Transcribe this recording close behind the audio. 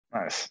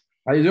Thomas.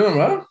 How you doing,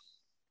 bro?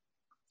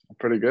 I'm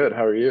pretty good.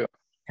 How are you?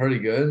 Pretty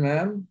good,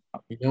 man.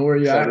 You know where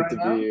you're at Excited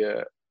right to now?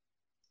 be,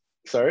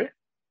 sorry,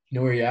 You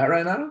know where you're at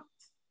right now?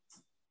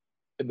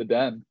 in the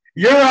den.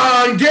 You're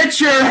on. Get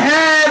your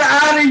head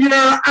out of your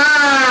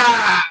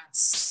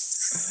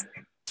ass.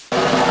 Oh!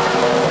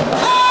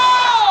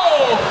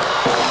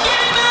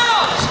 Get him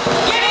out!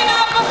 Get him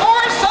out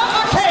before he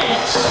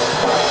suffocates!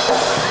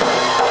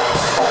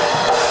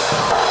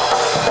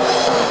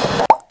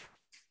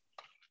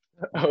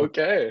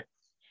 Okay.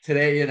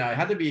 Today, it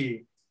had to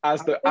be.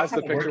 As I the was as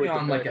the kind of picture working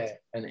would on like depict.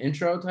 an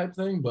intro type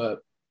thing, but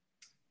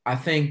I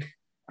think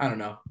I don't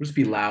know. We'll just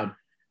be loud.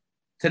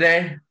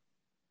 Today,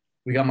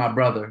 we got my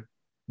brother,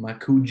 my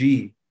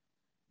Kuji,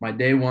 my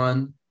day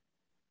one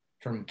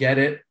from Get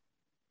It.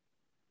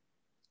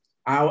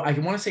 I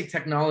want to say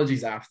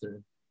technologies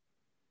after.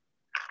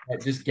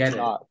 Just get It's it.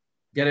 not.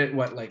 Get it?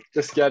 What like?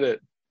 Just get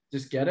it.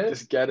 Just get it.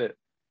 Just get it.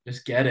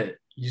 Just get it.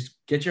 You just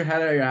get your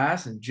head out of your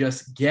ass and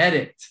just get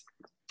it.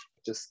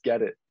 Just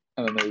get it.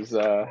 And then there's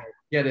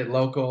Get it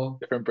local.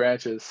 different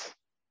branches.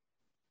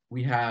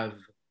 We have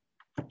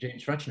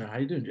James Fretschner. How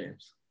you doing,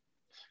 James?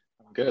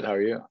 I'm good. How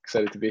are you?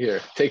 Excited to be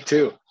here. Take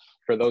two.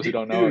 For those who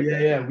don't know.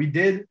 Yeah. We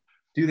did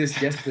do this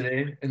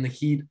yesterday in the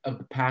heat of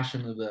the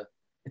passion of the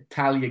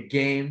Italia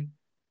game,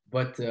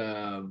 but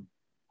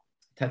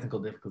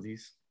technical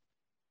difficulties.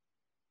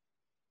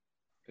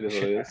 It is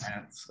what it is.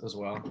 As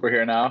well. We're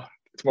here now.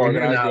 It's more We're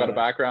here organized. now, We got a though.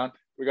 background.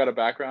 We got a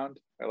background.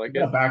 I like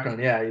You got a it.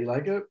 background, yeah. You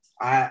like it?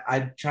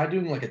 I tried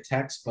doing like a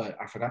text, but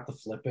I forgot to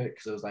flip it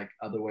because it was like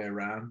other way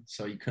around,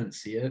 so you couldn't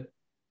see it.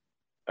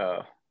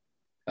 No,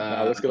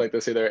 let's go like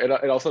this either.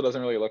 It also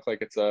doesn't really look like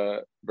it's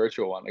a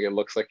virtual one. Like it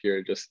looks like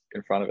you're just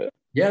in front of it.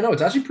 Yeah, no,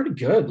 it's actually pretty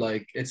good.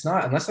 Like it's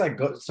not unless I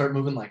go start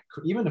moving like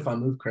even if I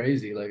move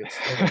crazy, like it's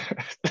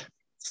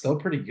still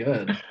pretty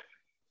good.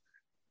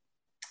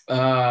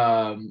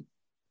 So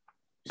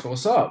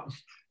what's up?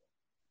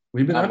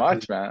 We've been Not up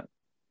much, to. man.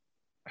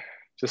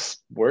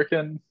 Just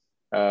working.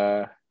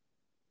 Yeah,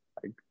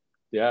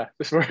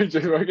 just working,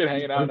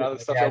 hanging out. Now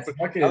that stuff's Yeah, open.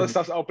 Now that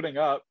stuff's opening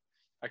up,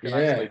 I can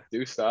actually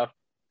do stuff.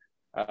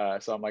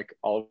 So I'm like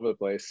all over the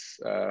place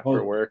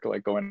for work,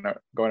 like going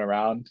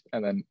around,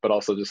 and then but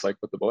also just like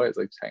with the boys,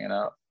 like just hanging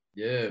out.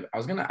 Yeah, I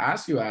was gonna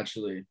ask you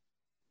actually,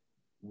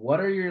 what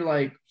are your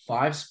like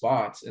 5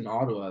 spots in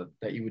Ottawa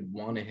that you would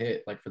want to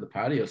hit like for the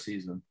patio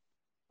season,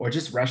 or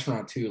just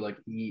restaurant too, like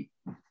eat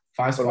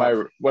 5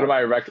 spots. What are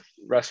my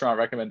restaurant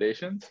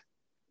recommendations?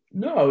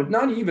 No,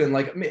 not even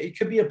like I mean, it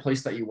could be a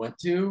place that you went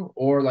to,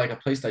 or like a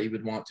place that you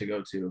would want to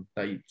go to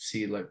that you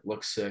see like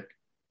looks sick.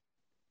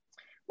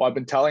 Well, I've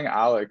been telling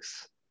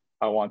Alex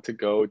I want to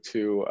go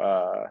to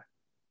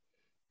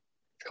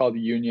it's called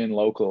Union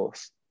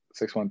Locals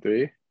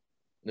 613.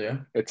 Yeah.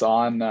 It's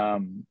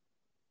on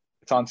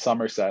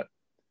Somerset.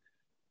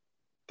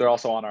 They're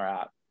also on our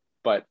app.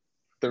 But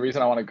the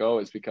reason I want to go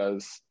is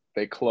because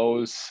they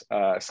close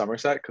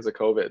Somerset because of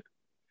COVID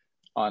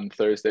on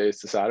Thursdays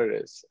to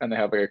Saturdays. And they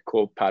have like a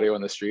cool patio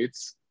in the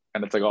streets.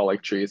 And it's like all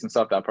like trees and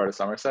stuff. That part of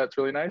Somerset, it's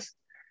really nice.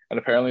 And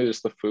apparently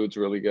just the food's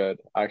really good.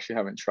 I actually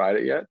haven't tried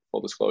it yet,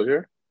 full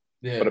disclosure.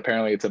 Yeah. But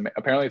apparently it's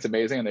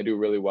amazing and they do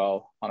really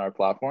well on our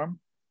platform.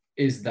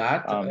 Is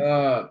that on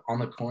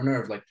the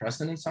corner of like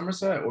Preston and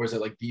Somerset, or is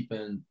it like deep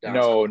in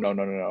downtown?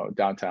 No.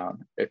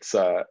 Downtown. It's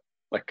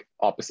like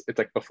opposite. It's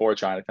like before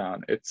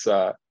Chinatown. It's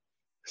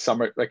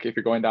summer. Like if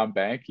you're going down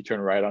Bank, you turn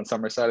right on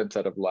Somerset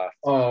instead of left.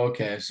 Oh,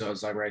 okay. So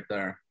it's like right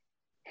there.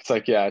 It's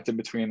like yeah, it's in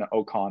between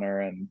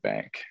O'Connor and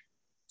Bank.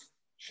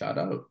 Shout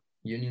out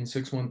Union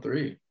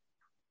 613.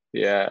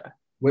 Yeah.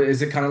 What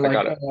is it kind of like?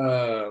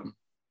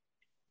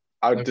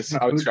 I would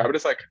describe it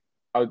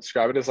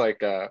as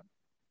like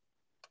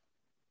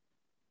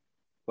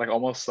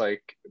almost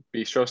like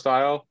bistro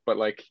style, but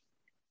like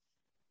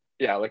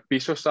yeah, like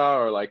bistro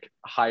style or like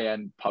high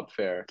end pub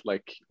fare,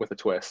 like with a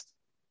twist.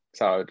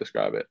 That's how I would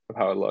describe it of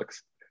how it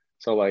looks.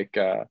 So like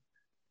I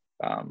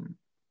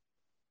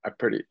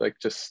pretty like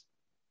just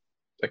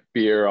like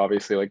beer,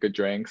 obviously like good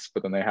drinks,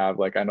 but then they have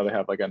like I know they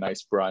have like a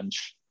nice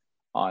brunch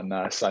on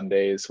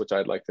Sundays, which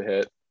I'd like to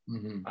hit.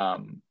 Mm-hmm.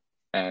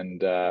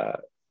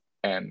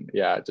 And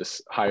yeah,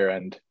 just higher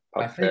end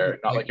pub fare,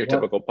 not like your what,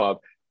 typical pub.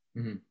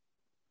 Mm-hmm.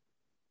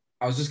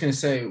 I was just gonna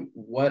say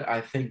what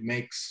I think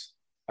makes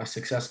a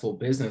successful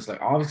business.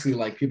 Like obviously,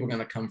 like people are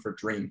gonna come for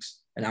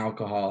drinks and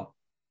alcohol,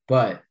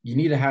 but you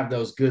need to have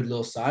those good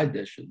little side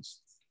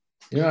dishes.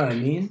 You know what I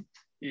mean?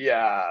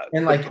 Yeah.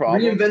 And like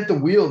reinvent the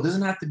wheel. It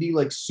doesn't have to be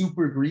like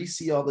super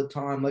greasy all the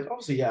time. Like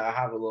obviously, yeah, I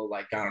have a little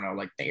like I don't know,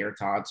 like tater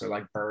tots or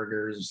like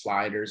burgers or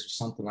sliders or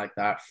something like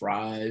that,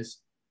 fries.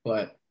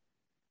 But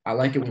I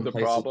like it when the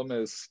places problem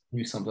is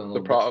do something a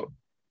little different.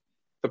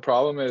 The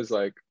problem is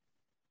like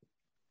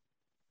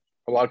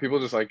a lot of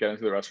people just like get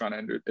into the restaurant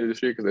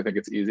industry because they think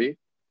it's easy,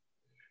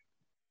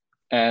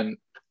 and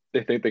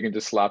they think they can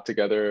just slap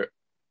together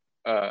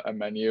a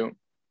menu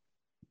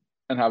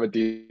and have a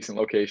decent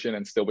location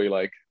and still be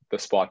like the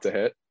spot to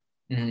hit.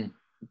 Mm-hmm.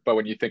 But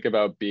when you think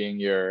about being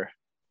your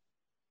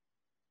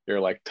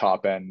like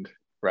top end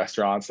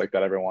restaurants like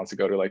that everyone wants to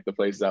go to, like the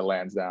places that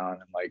lands down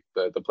and like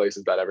the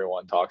places that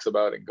everyone talks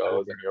about and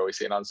goes and you're always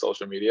seeing on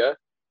social media.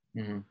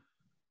 Mm-hmm.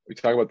 We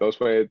talk about those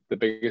way. The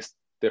biggest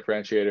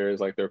differentiator is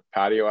like their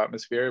patio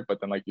atmosphere,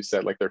 but then like you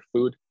said, like their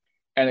food,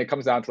 and it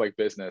comes down to like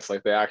business.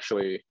 Like they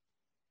actually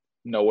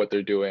know what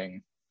they're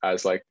doing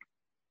as like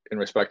in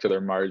respect to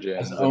their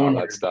margins and all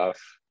that stuff.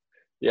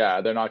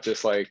 Yeah, they're not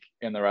just like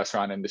in the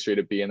restaurant industry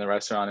to be in the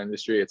restaurant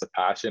industry. It's a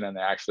passion, and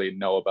they actually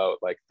know about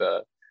like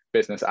the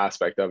business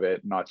aspect of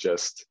it, not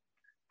just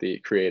the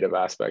creative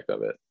aspect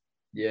of it.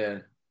 Yeah.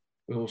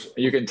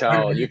 You can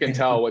tell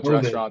which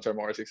restaurants are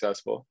more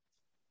successful.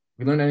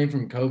 We learned anything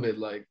from COVID,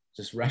 like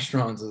just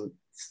restaurants,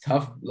 it's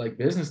tough like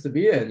business to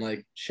be in.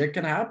 Like shit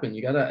can happen.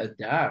 You gotta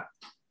adapt.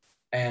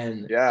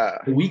 And yeah,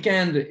 the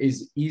weekend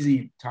is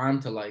easy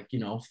time to like, you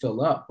know,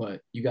 fill up,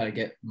 but you gotta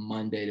get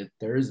Monday to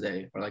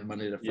Thursday or like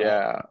Monday to Friday.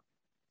 Yeah.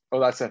 Oh,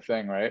 that's the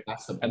thing, right?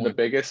 That's the point. And the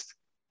biggest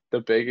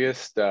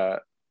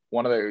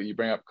one of the, you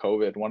bring up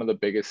COVID, one of the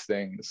biggest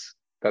things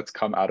that's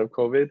come out of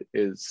COVID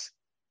is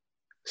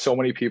so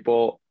many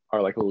people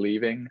are like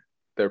leaving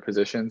their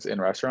positions in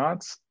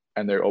restaurants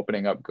and they're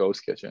opening up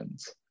ghost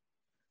kitchens.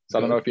 So I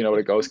don't know if you know what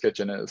a ghost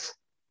kitchen is.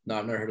 No,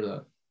 I've never heard of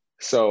that.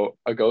 So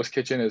a ghost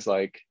kitchen is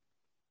like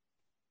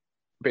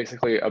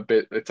basically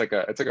it's like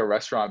a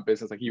restaurant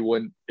business. Like you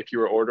wouldn't, if you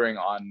were ordering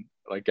on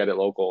like Get It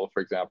Local,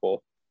 for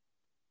example,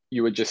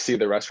 you would just see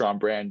the restaurant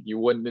brand. You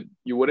wouldn't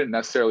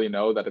necessarily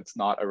know that it's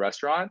not a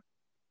restaurant.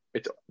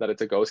 It's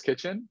a ghost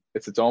kitchen.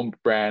 It's its own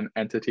brand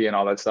entity and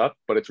all that stuff,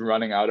 but it's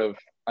running out of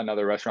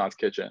another restaurant's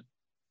kitchen.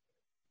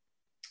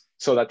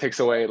 So that takes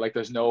away, like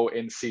there's no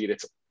in seat,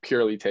 it's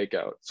purely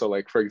takeout. So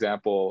like, for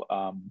example,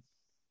 trying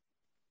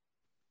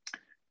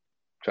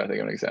to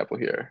think of an example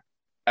here.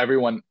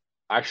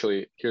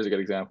 Actually, here's a good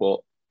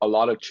example. A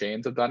lot of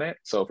chains have done it.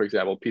 So for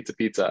example,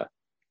 Pizza,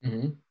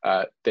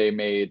 Mm-hmm. they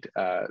made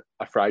a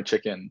fried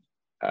chicken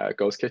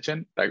ghost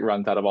kitchen that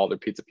runs out of all their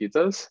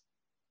pizzas,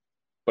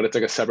 but it's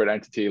like a separate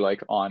entity,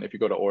 like if you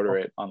go to order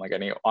it on like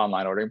any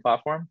online ordering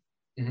platform.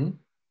 Mm-hmm.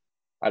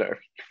 I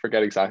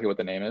forget exactly what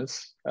the name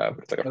is, but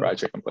it's like a fried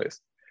chicken place.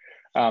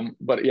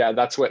 But yeah,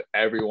 that's what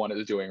everyone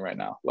is doing right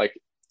now. Like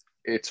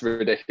it's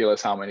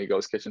ridiculous how many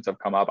ghost kitchens have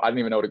come up. I didn't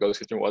even know what a ghost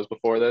kitchen was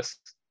before this,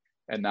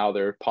 and now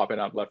they're popping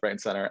up left, right, and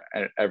center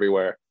and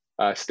everywhere.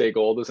 Stay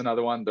Gold is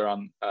another one. They're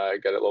on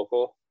Get It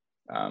Local,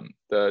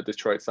 the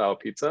Detroit style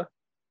pizza.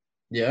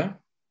 Yeah.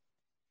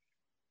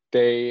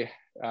 The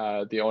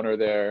owner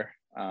there,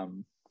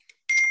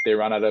 they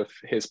run out of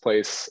his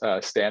place,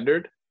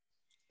 Standard,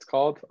 it's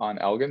called, on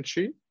Elgin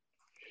Street.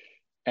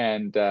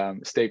 And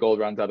Stay Gold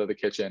runs out of the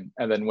kitchen.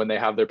 And then when they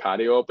have their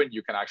patio open,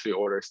 you can actually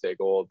order Stay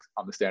Gold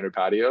on the Standard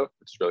patio,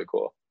 which is really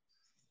cool.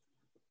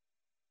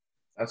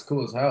 That's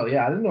cool as hell.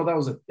 Yeah, I didn't know that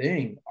was a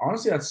thing.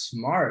 Honestly, that's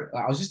smart.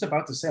 I was just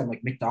about to say, I'm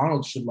like,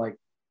 McDonald's should like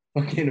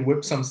fucking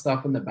whip some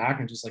stuff in the back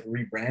and just like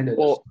rebrand it.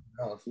 Well,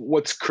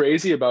 what's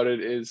crazy about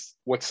it is,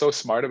 what's so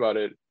smart about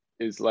it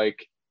is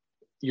like,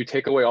 you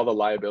take away all the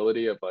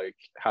liability of like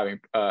having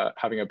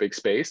a big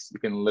space. You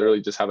can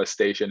literally just have a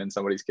station in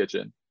somebody's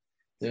kitchen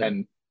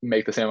and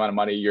make the same amount of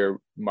money. Your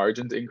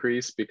margins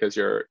increase because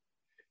you're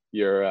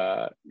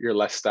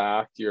less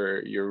staffed.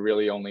 You're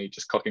really only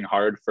just cooking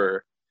hard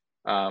for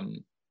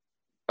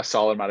a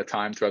solid amount of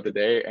time throughout the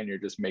day, and you're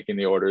just making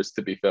the orders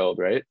to be filled,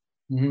 right?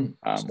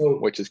 So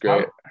which is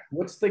great.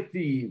 What's like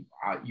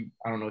I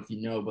don't know if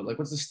you know, but like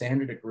what's the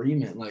standard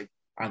agreement? Like,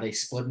 are they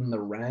splitting the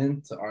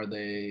rent? Are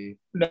they?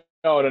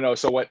 No.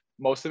 So what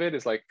most of it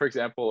is like, for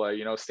example,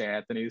 you know, St.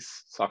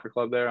 Anthony's soccer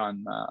club there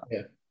on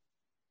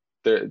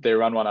they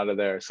run one out of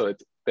there. So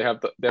they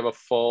have a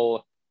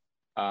full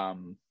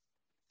what's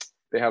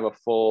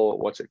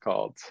it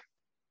called,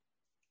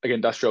 like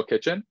industrial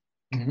kitchen.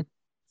 Mm-hmm.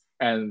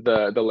 And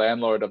the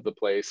landlord of the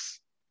place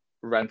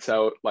rents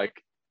out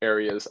like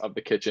areas of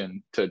the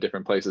kitchen to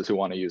different places who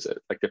want to use it,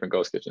 like different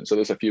ghost kitchens. So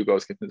there's a few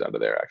ghost kitchens out of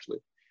there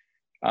actually.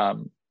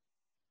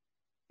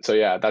 So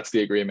yeah, that's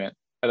the agreement.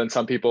 And then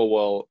some people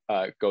will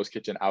ghost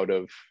kitchen out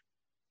of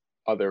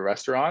other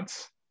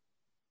restaurants.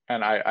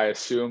 And I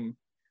assume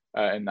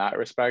in that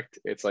respect,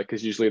 it's like,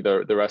 because usually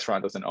the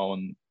restaurant doesn't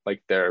own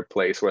like their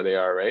place where they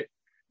are, right?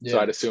 Yeah. So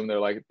I'd assume they're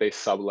like, they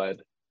sublet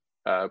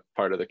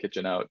part of the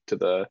kitchen out to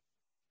the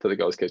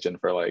ghost kitchen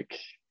for like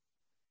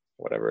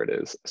whatever it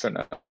is, a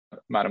certain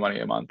amount of money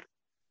a month,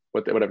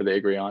 whatever they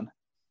agree on.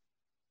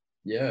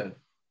 Yeah.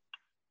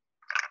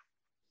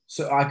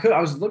 So I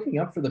was looking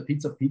up for the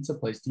pizza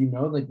place. Do you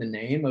know like the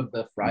name of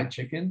the fried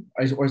chicken,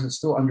 or is it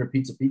still under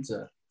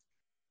pizza?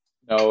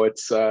 No,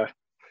 it's I'll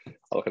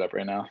look it up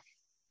right now.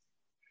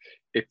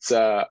 It's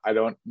I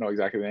don't know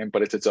exactly the name,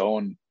 but it's its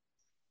own,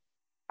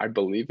 I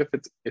believe, if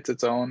it's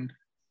its own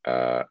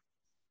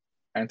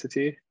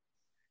entity.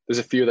 There's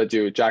a few that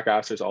do. Jack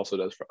Astor's also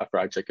does a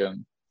fried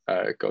chicken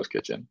ghost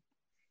kitchen.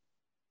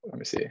 Let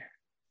me see,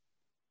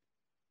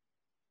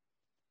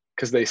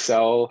 because they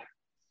sell.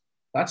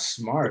 That's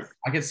smart.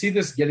 I can see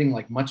this getting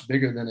like much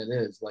bigger than it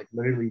is. Like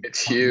literally,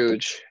 it's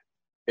huge.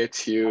 It's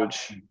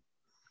huge.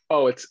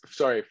 Oh, it's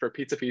sorry for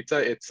pizza.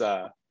 It's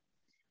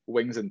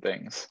wings and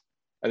things,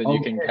 and then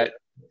you can get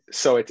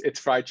So it's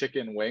fried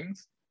chicken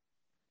wings.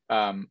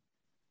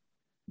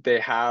 They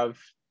have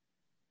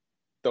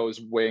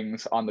those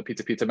wings on the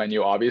pizza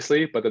menu,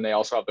 obviously, but then they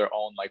also have their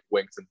own like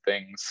wings and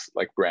things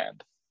like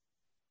brand.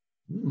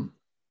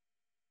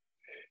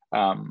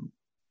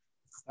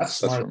 That's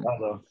smart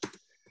though.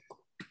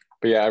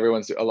 But yeah,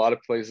 a lot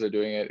of places are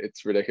doing it.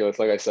 It's ridiculous.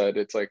 Like I said,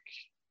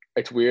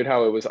 it's weird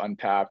how it was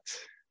untapped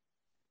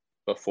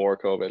before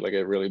COVID. Like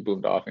it really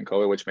boomed off in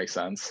COVID, which makes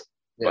sense.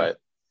 Yeah. But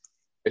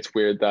it's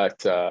weird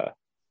that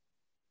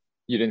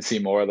you didn't see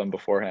more of them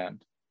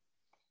beforehand,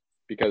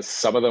 because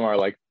some of them are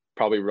like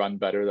probably run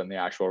better than the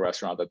actual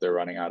restaurant that they're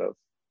running out of.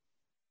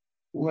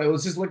 Well,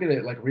 let's just look at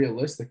it like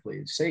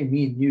realistically. Say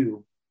me and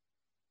you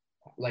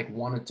like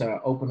wanted to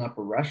open up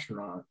a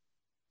restaurant.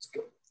 It's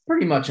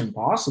pretty much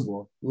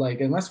impossible.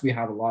 Like unless we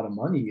have a lot of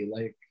money,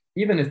 like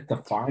even if to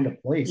find a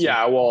place,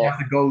 yeah, well, you have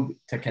to go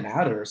to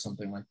Canada or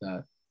something like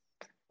that.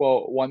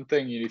 Well, one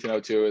thing you need to know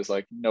too is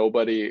like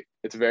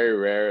it's very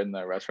rare in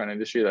the restaurant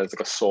industry that it's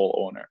like a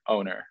sole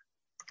owner.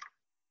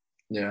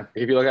 Yeah.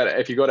 If you look at it,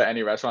 if you go to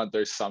any restaurant,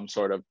 there's some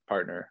sort of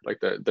partner. Like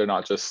they're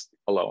not just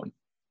alone.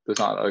 There's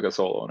not like a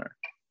sole owner.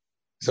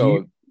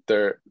 So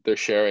they're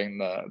sharing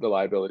the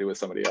liability with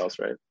somebody else,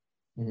 right?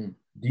 Mm-hmm.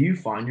 Do you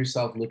find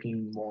yourself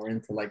looking more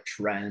into like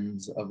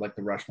trends of like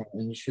the restaurant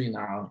industry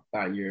now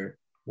that you're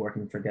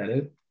working for Get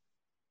It?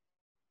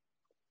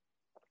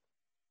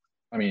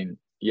 I mean,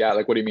 yeah,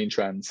 like what do you mean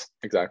trends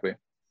exactly?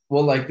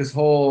 Well, like this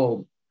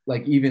whole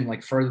like even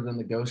like further than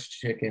the ghost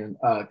chicken.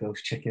 Oh,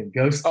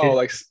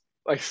 like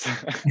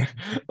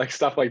like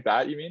stuff like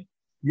that, you mean?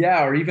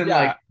 Yeah, or even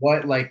like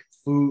what like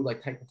food,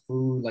 like type of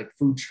food, like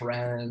food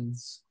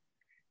trends.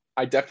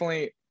 I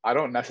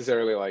don't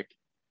necessarily like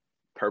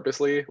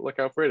purposely look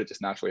out for it. It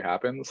just naturally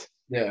happens.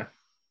 Yeah.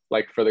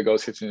 Like for the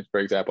ghost kitchen, for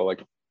example,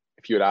 like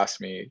if you had asked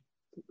me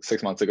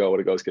 6 months ago what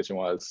a ghost kitchen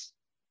was,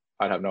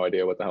 I'd have no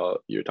idea what the hell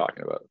you're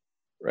talking about,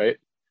 right?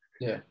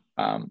 Yeah.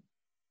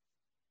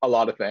 A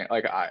lot of things,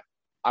 like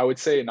I would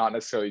say not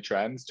necessarily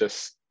trends,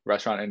 just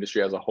restaurant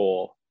industry as a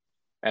whole,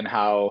 and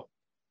how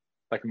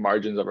like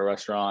margins of a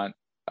restaurant,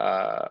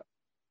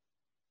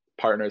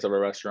 partners of a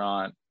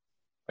restaurant,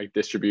 like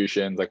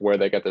distributions, like where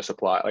they get their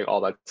supply, like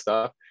all that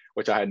stuff,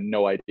 which I had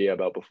no idea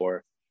about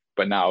before.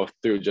 But now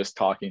through just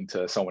talking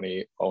to so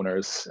many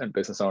owners and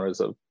business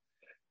owners of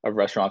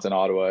restaurants in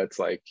Ottawa, it's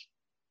like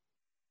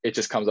it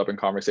just comes up in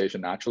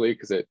conversation naturally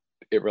because it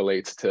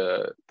relates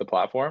to the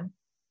platform.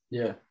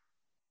 Yeah.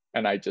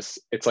 And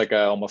it's like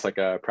almost like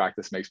a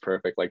practice makes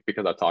perfect. Like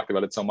because I've talked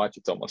about it so much,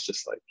 it's almost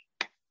just like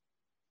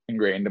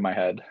ingrained in my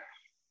head,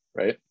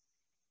 right?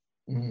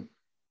 Mm-hmm.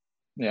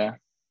 Yeah,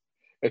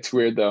 it's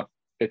weird though.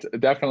 It's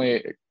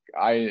definitely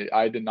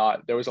I did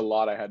not. There was a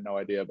lot I had no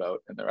idea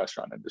about in the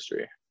restaurant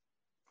industry.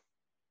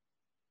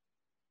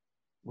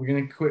 We're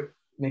gonna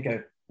make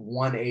a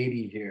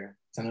 180 here.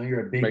 So I know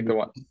you're a big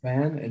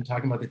fan, and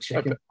talking about the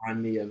chicken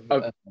remind me of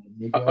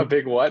a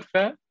big what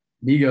fan?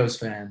 Migos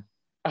fan.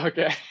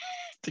 Okay,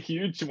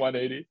 huge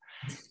 180.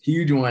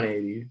 Huge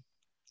 180.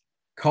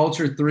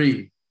 Culture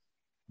 3.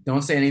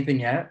 Don't say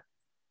anything yet.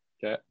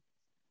 Okay.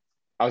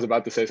 I was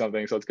about to say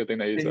something, so it's a good thing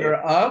that you said. Finger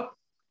up,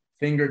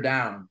 finger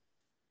down.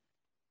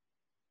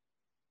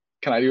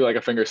 Can I do like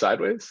a finger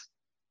sideways?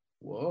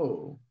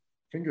 Whoa.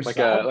 Finger like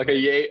sideways.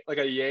 like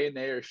a yay,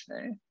 nay, or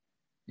shnay?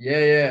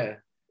 Yeah.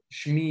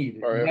 Schmeed.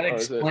 You gotta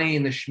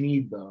explain the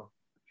schmeed though.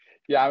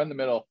 Yeah, I'm in the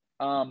middle.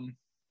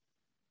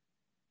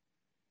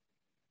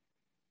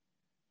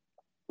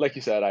 Like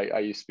you said, I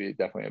used to be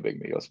definitely a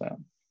big Migos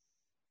fan.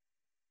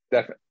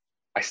 Definitely.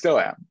 I still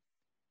am.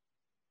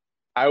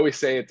 I always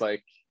say it's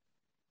like,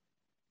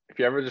 if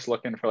you're ever just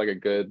looking for like a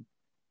good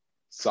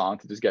song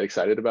to just get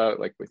excited about,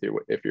 like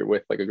if you're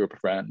with like a group of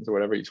friends or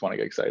whatever, you just want to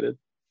get excited.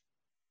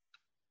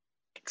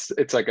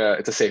 It's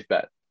a safe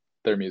bet,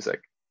 their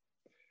music.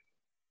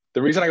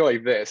 The reason I go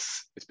like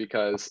this is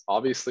because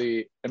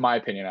obviously, in my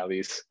opinion at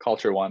least,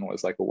 Culture 1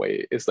 was like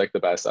is like the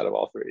best out of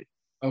all three.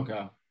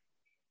 Okay.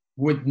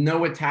 With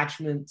no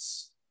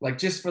attachments, like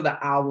just for the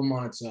album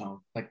on its own,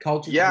 like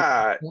Culture.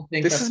 Yeah,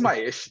 this is my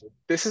issue.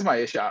 This is my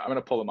issue. I'm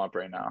gonna pull them up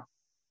right now,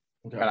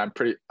 okay.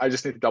 And I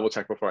just need to double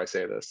check before I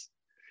say this.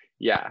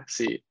 Yeah,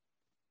 see,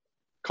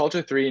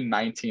 Culture 3,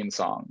 19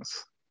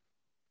 songs.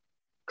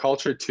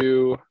 Culture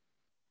 2,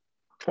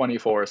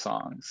 24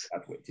 songs.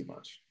 That's way too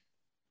much.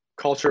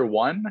 Culture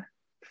 1,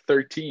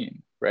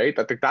 13, right?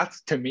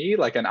 That's to me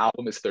like an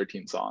album is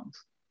 13 songs,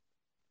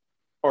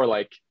 or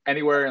like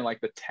anywhere in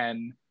like the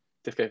 10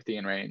 to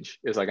 15 range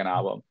is like an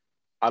album.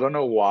 I don't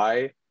know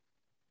why,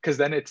 because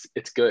then it's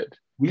good.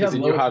 Because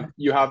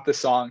you have the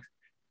song,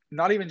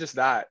 not even just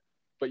that,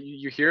 but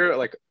you hear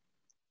like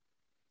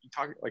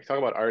talk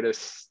about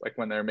artists, like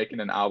when they're making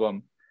an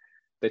album,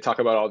 they talk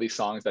about all these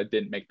songs that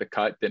didn't make the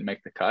cut.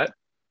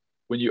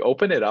 When you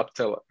open it up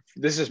to,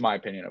 this is my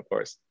opinion, of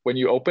course, when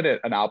you open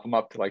an album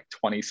up to like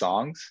 20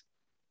 songs,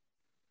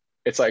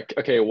 it's like,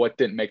 okay, what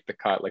didn't make the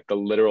cut? Like the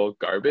literal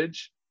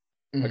garbage.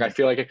 Mm-hmm. Like I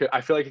feel like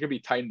it could be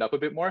tightened up a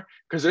bit more,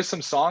 because there's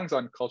some songs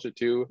on Culture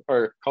 2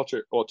 or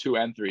 2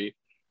 and 3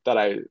 that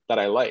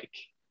I like.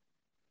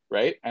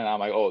 right? And I'm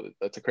like, oh,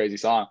 that's a crazy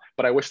song.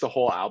 But I wish the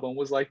whole album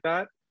was like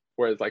that.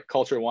 Whereas like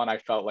Culture One, I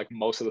felt like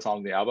most of the songs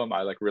on the album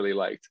I like really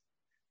liked,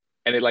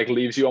 and it like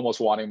leaves you almost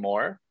wanting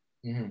more.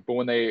 Mm-hmm. But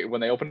when they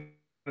open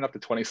up to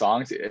 20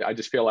 songs, I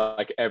just feel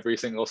like every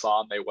single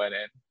song they went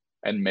in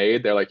and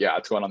made, they're like, yeah,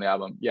 it's going on the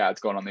album. Yeah,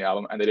 it's going on the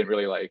album. And they didn't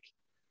really like,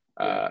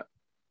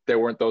 there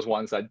weren't those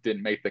ones that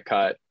didn't make the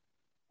cut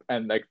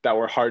and like that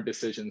were hard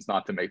decisions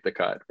not to make the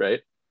cut,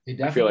 right? They I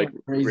feel definitely like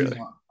went crazy really,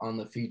 on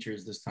the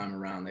features this time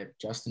around. They have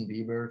Justin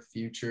Bieber,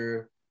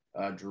 Future,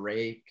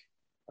 Drake,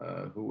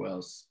 who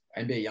else?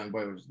 NBA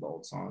YoungBoy was the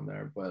old song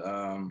there, but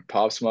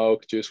Pop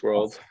Smoke, Juice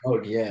WRLD.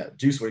 oh yeah,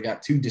 Juice WRLD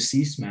got 2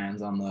 deceased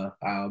mans on the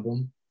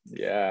album.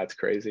 Yeah, it's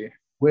crazy.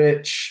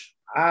 Which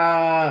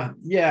yeah,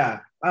 I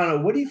don't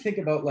know. What do you think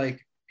about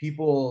like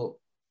people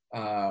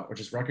or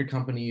just record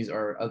companies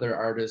or other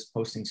artists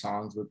posting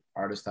songs with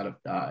artists that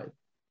have died?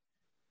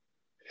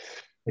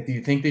 Like, do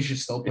you think they should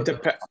still put those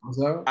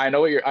songs out? I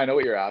know what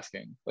you're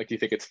asking. Like, do you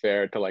think it's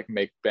fair to like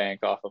make bank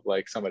off of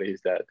like somebody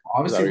who's dead?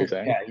 Obviously, what you're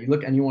saying? Yeah. You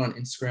look anyone on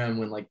Instagram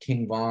when like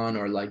King Von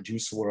or like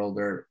Juice WRLD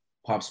or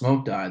Pop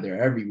Smoke died,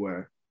 they're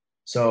everywhere.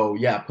 So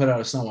yeah, put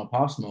out a song on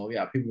Pop Smoke.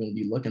 Yeah, people are gonna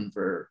be looking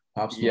for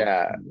Pop Smoke.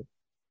 Yeah.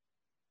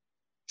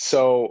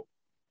 So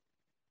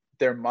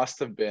there must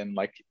have been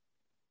like,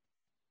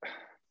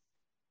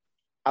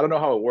 I don't know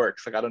how it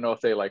works. Like, I don't know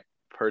if they like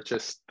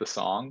purchased the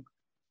song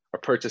or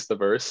purchased the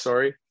verse,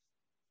 sorry,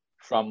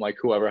 from like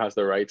whoever has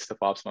the rights to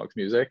Pop Smoke's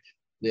music.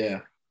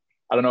 Yeah.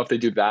 I don't know if they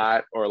do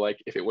that or like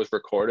if it was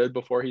recorded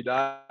before he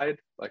died.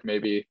 Like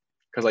maybe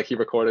because like he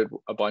recorded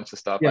a bunch of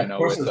stuff. Yeah, I know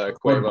with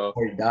Quavo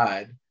before he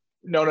died.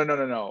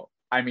 No.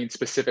 I mean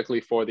specifically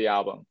for the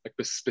album, like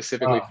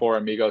specifically for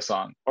Amigo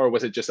song, or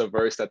was it just a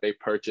verse that they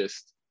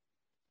purchased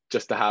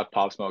just to have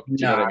Pop Smoke? Do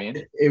you know what I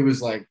mean? It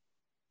was like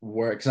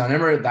work because I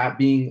remember that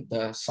being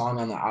the song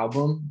on the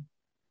album.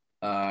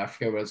 I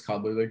forget what it's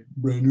called, but like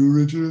brand new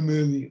Richard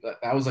Manley.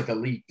 That was like a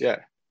leak. Yeah.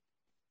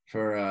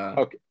 For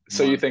okay,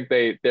 so you think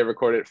they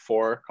recorded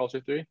for Culture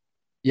 3?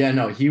 Yeah,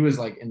 no, he was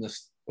like in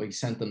this. Like, he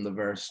sent them the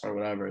verse or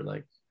whatever.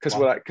 Like,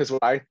 what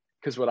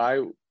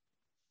I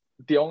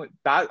the only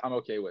that I'm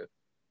okay with.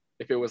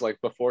 If it was like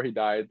before he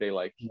died, they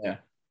like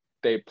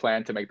they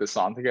planned to make the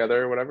song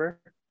together or whatever.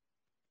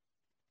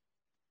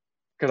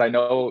 Because I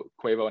know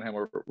Quavo and him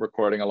were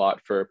recording a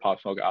lot for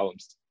Pop Smoke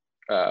albums,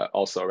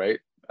 also, right?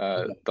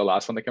 The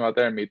last one that came out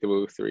there, Meet the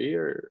Woo 3,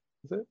 or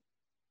is it?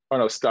 Oh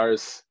no,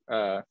 Stars.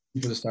 Shoot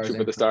for the Stars. Shoot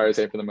for the Stars,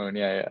 Aim for the Moon.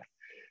 Yeah.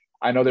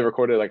 I know they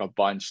recorded like a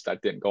bunch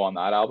that didn't go on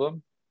that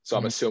album, so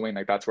I'm assuming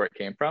like that's where it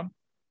came from.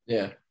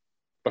 Yeah.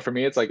 But for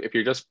me, it's like if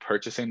you're just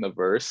purchasing the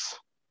verse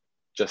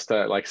just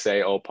to like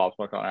say, oh, Pop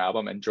Smoke on an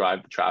album and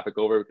drive the traffic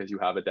over because you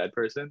have a dead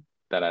person,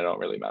 then I don't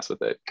really mess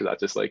with it because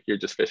that's just like you're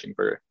just fishing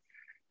for.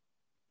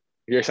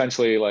 You're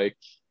essentially like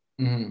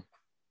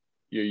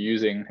you're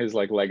using his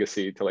like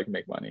legacy to like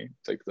make money.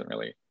 It's like doesn't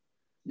really.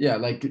 Yeah,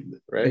 like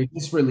right? They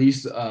just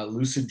released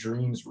Lucid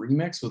Dreams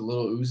remix with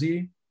Lil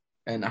Uzi.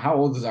 And how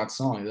old is that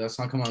song? Did that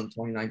song come out in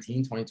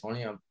 2019,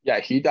 2020? Yeah,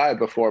 he died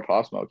before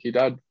Pop Smoke. He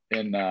died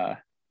in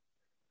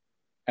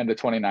end of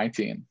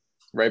 2019,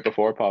 right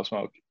before Pop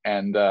Smoke.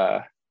 And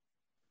yeah,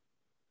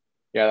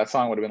 that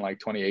song would have been like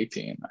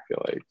 2018, I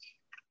feel like.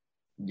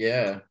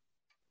 Yeah.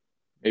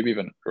 Maybe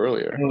even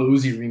earlier. Lil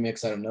Uzi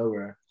remix out of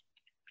nowhere.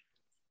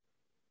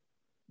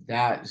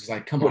 That is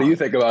like, come on. What do you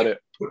think about it?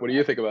 What do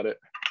you think about it?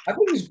 I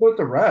think he's put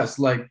the rest.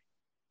 Like,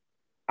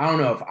 I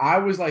don't know. If I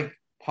was like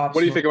Pop Smoke.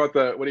 What do you think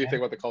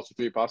about the Culture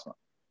 3 Pop Smoke?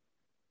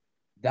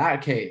 That,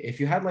 okay, if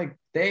you had like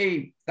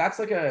that's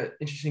like a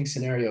interesting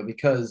scenario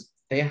because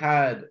they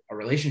had a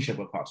relationship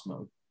with Pop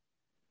Smoke.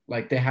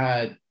 Like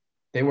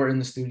they were in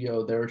the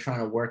studio, they were trying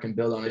to work and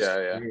build on his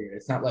career.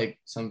 It's not like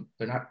the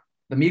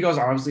Migos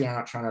obviously are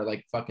not trying to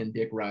like fucking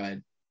dick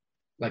ride.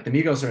 Like the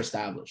Migos are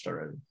established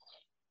already.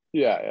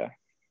 Yeah.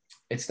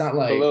 It's not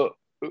like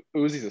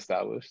Uzi's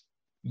established.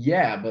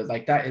 Yeah, but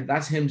like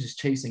that's him just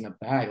chasing a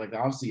bag. Like they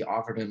obviously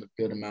offered him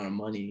a good amount of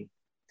money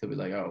to be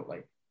like, oh,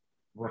 like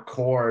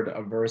record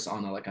a verse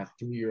on a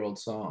 3-year-old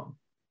song.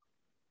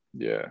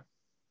 Yeah.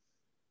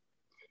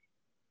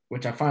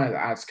 Which I find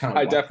that's kind of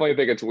I definitely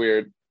think it's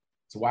weird.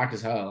 It's whack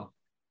as hell.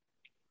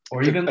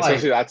 Or even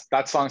especially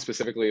that song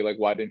specifically, like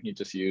why didn't he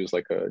just use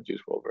like a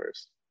Juice WRLD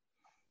verse?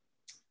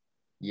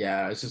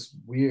 Yeah, it's just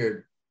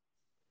weird.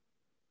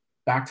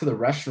 Back to the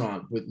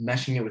restaurant with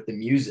meshing it with the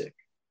music.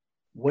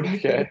 What do you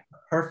think is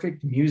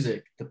perfect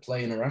music to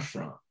play in a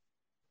restaurant?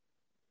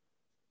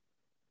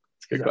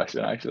 It's a good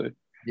question, actually.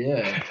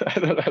 Yeah. I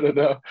don't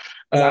know.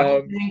 I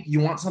don't think you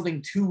want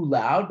something too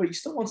loud, but you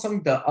still want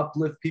something to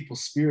uplift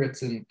people's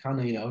spirits and kind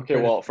of,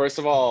 Okay, well, first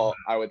of all,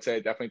 I would say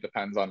it definitely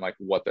depends on like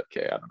what I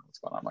don't know what's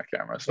going on my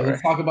camera. Sorry. So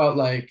let's talk about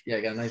I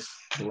got a nice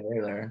delay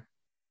there.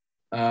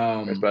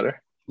 It's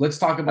better. Let's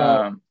talk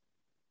about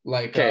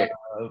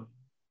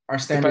our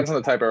standard. Depends on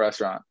the type of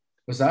restaurant.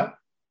 What's that?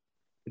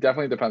 It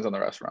definitely depends on the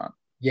restaurant.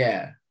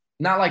 Yeah.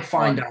 Not like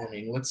fine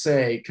dining, let's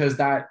say, because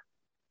that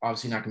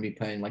obviously not going to be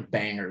playing like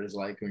bangers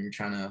like when you're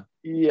trying to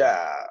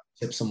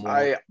tip some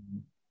water.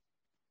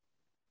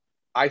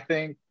 I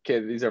think,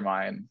 these are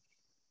mine.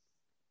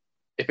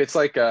 if it's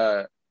like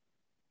a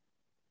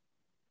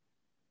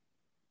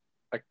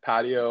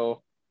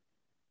patio,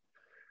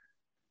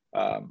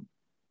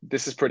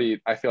 this is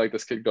pretty, I feel like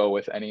this could go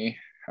with any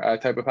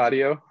type of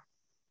patio,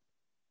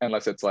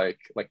 unless it's like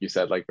you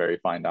said, like very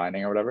fine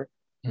dining or whatever.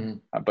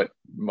 But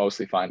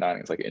mostly fine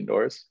dining is like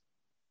indoors.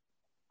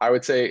 I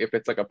would say if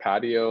it's like a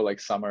patio,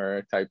 like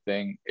summer type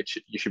thing,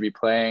 you should be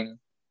playing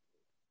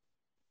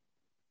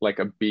like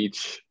a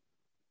beach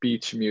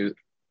music,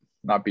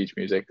 not beach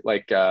music,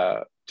 like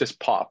just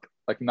pop,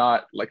 like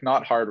not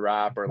hard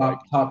rap or like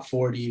top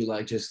 40,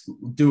 like just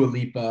Dua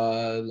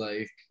Lipa,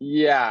 like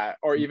yeah,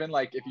 or even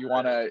like if you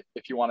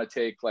wanna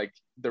take like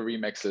the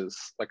remixes,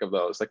 like of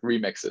those like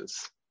remixes,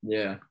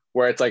 yeah,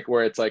 where it's like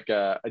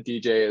a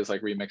DJ is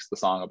like remixed the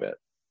song a bit,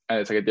 and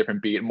it's like a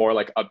different beat, more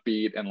like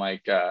upbeat and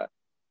like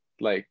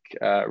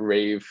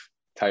rave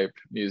type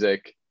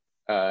music,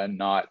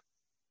 not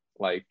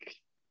like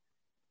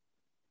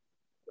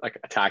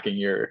attacking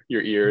your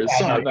ears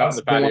on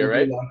the patio,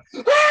 right?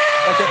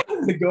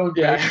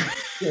 Yeah,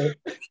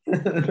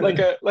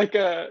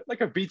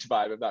 like a beach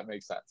vibe, if that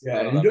makes sense. Yeah,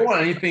 and you don't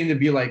want anything to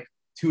be like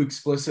too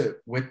explicit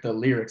with the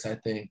lyrics, I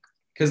think,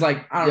 because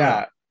like I don't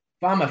know,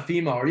 if I'm a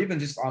female or even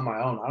just on my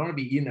own, I don't want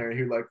to be in there and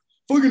hear like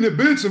fucking the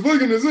bitch and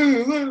fucking this,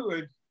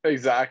 like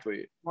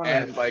exactly.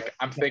 And like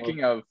I'm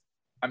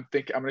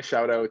gonna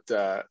shout out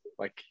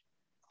like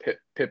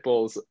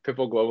Pitbull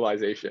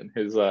Globalization,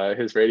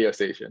 his radio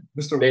station.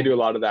 They do a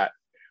lot of that.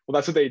 Well,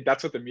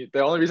 the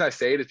only reason I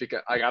say it is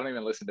because like, I don't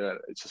even listen to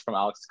it. It's just from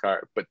Alex's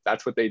car, but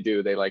that's what they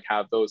do. They like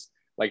have those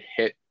like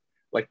hit,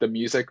 like the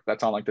music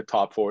that's on like the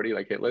top 40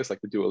 like hit list,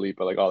 like the Dua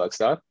Lipa, like all that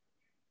stuff.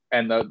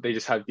 And they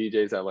just have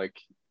DJs that like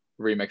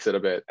remix it a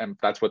bit, and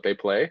that's what they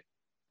play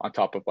on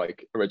top of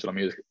like original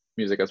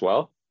music as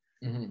well.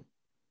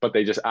 But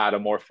they just add a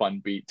more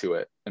fun beat to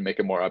it and make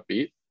it more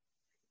upbeat.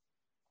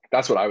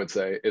 That's what I would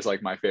say is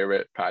like my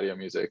favorite patio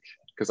music,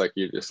 because like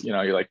you just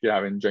you're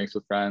having drinks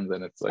with friends,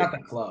 and it's like not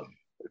the club.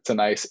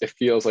 It's it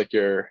feels like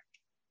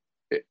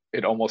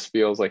it almost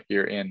feels like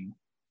you're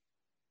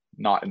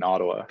not in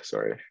Ottawa,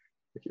 sorry,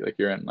 like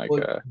you're in like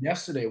a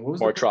yesterday, what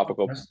was more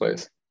tropical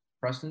place.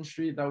 Preston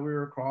Street that we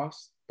were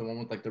across, the one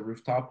with like the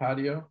rooftop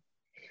patio.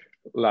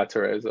 La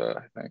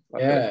Teresa, I think.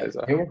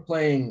 They were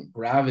playing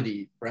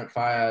Gravity, Brent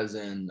Faiyaz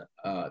and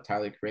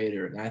Tyler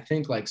Creator, and I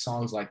think like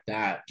songs like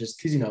that, just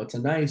because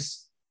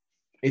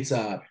it's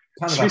a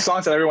kind of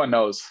songs that everyone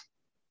knows.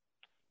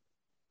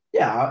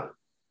 Yeah,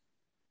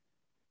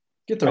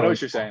 I know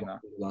what you're saying though. I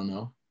don't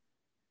know.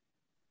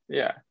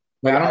 Yeah,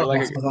 like, I don't know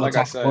like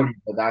I said, 40,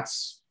 but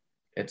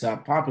it's a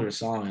popular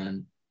song,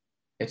 and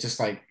it's just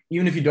like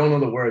even if you don't know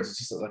the words, it's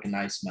just like a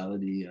nice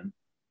melody, and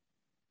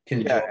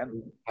can have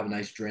a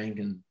nice drink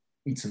and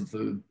eat some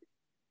food.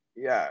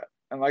 Yeah,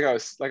 and like I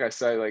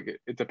said, like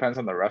it depends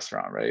on the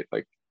restaurant, right?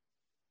 Like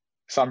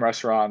some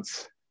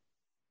restaurants,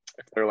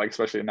 if they're like,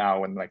 especially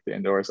now when like the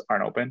indoors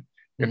aren't open,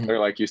 if they're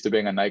like used to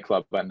being a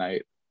nightclub at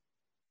night,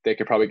 they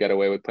could probably get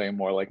away with playing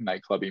more like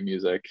nightclubby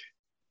music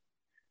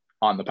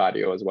on the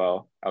patio as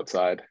well,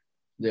 outside.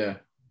 Yeah,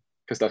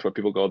 because that's what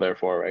people go there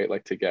for, right?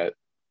 Like to get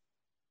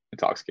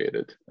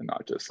intoxicated and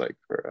not just like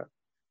for a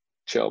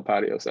chill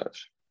patio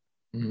sesh.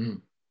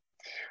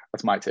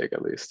 That's my take,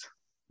 at least.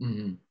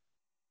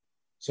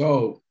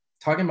 So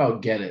talking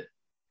about Get It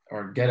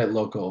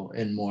Local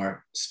and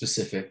more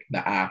specific,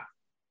 the app,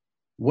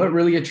 what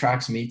really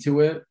attracts me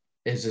to it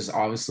is just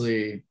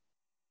obviously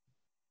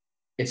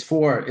it's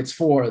for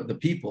the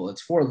people,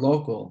 it's for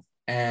local.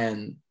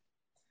 And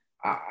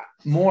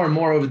more and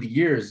more over the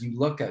years, you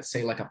look at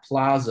say like a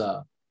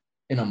plaza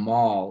in a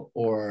mall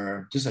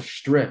or just a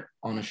strip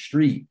on a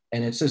street,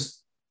 and it's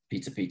just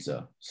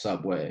pizza,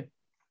 Subway.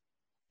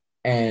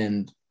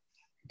 And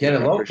Get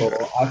It Local,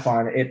 sure. I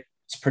find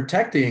it's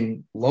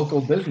protecting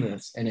local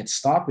business, and it's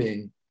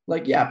stopping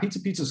like, yeah, pizza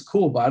is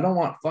cool, but I don't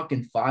want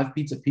fucking 5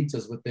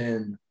 pizzas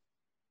within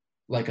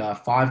like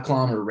a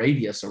 5-kilometer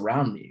radius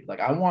around me. Like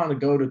I want to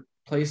go to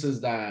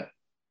places that,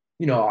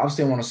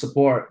 obviously I want to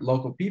support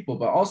local people,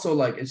 but also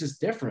like it's just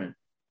different.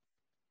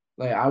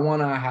 Like I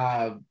want to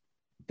have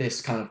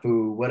this kind of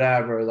food,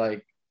 whatever,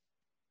 like,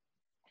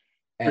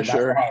 and for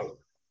sure.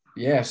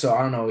 Yeah, so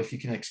I don't know if you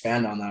can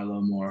expand on that a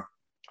little more.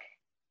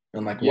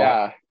 And like,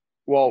 yeah,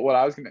 well, what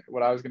I was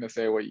gonna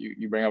say, what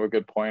you bring up a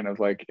good point of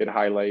like it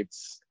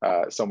highlights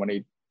so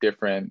many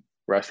different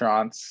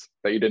restaurants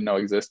that you didn't know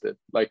existed.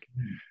 Like,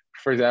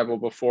 for example,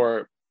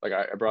 before, like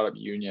I brought up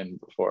Union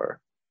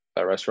before,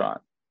 that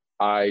restaurant.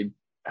 I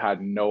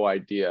had no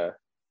idea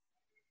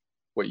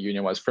what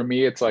Union was. For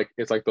me, it's like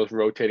those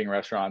rotating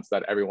restaurants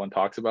that everyone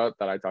talks about,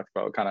 that I talked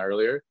about kind of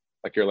earlier,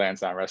 like your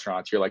Lansdowne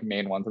restaurants, your like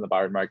main ones in the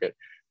Byward Market.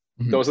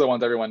 Those are the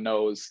ones everyone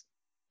knows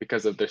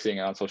because of they're seeing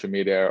it on social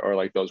media, or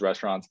like those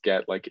restaurants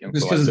get like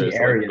influencers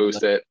to like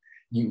boost it.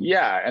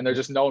 Yeah, and they're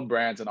just known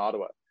brands in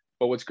Ottawa.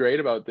 But what's great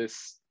about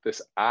this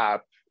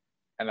app,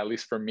 and at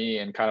least for me,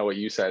 and kind of what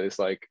you said, is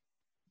like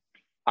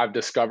I've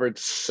discovered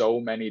so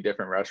many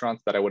different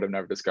restaurants that I would have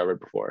never discovered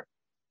before,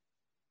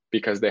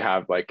 because they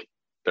have like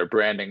their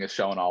branding is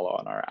shown all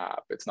on our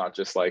app. It's not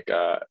just like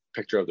a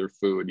picture of their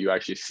food. You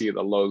actually see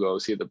the logo,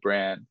 see the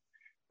brand.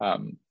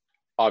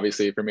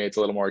 Obviously for me, it's a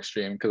little more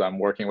extreme because I'm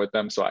working with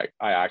them. So I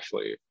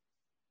actually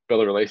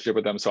build a relationship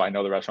with them. So I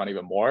know the restaurant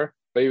even more.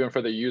 But even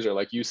for the user,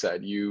 like you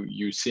said,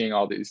 you seeing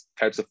all these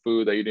types of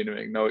food that you didn't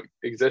even know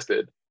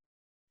existed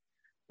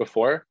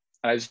before.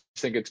 And I just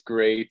think it's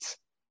great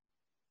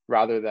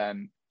rather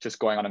than just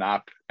going on an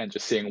app and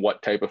just seeing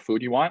what type of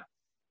food you want.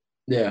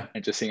 Yeah.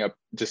 And just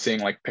seeing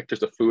like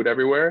pictures of food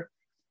everywhere.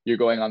 You're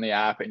going on the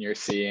app and you're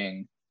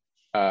seeing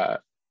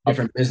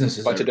different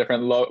businesses, bunch of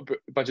different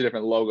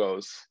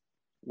logos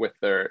with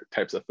their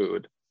types of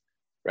food,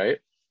 right?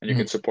 And you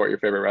can support your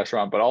favorite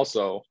restaurant, but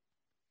also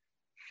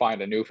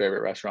find a new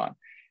favorite restaurant.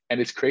 And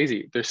it's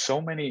crazy. There's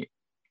so many.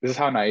 This is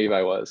how naive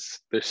I was.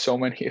 There's so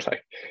many,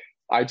 like,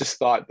 I just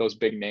thought those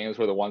big names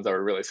were the ones that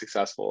were really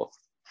successful.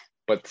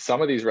 But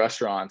some of these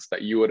restaurants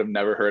that you would have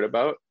never heard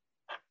about,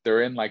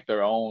 they're in like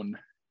their own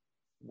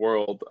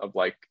world of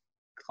like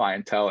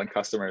clientele and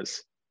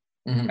customers.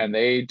 And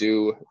they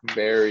do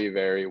very,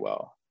 very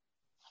well.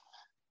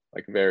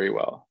 Like very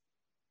well.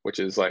 Which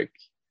is like,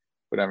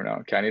 whatever. No,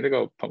 okay, I need to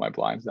go put my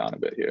blinds down a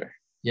bit here.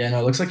 Yeah, no,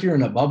 it looks like you're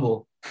in a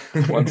bubble.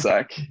 1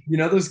 sec. You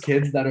know those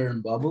kids that are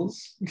in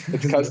bubbles?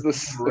 It's because the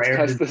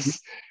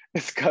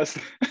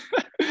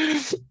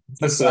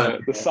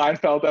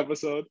Seinfeld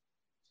episode.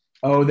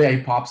 Oh, there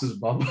he pops his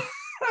bubble.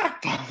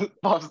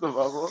 Pops the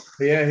bubble.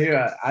 Yeah,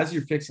 here. As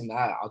you're fixing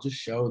that, I'll just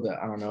show that.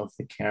 I don't know if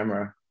the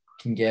camera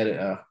can get it.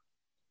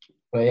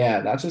 But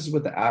yeah, that's just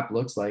what the app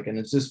looks like. And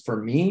it's just,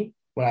 for me,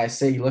 when I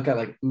say you look at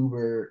like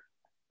Uber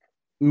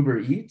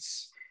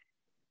Eats,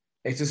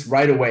 it's just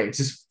right away. It's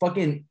just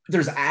fucking,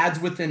 there's ads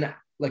within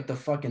like the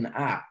fucking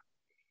app.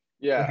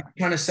 Yeah. Like,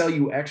 trying to sell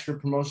you extra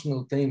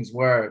promotional things,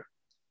 where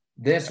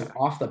this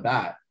off the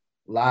bat,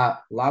 La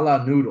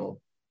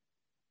Noodle,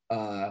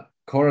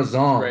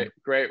 Corazon.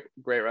 Great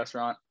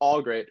restaurant.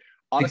 All great.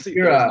 Honestly,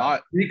 Tequila, there's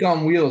not Greek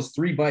on Wheels,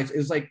 3 Bites.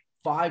 It's like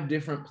 5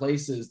 different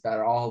places that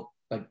are all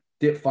like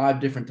 5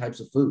 different types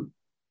of food.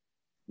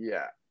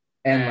 Yeah.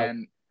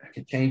 And like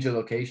could change the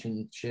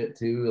location shit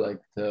too.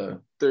 Like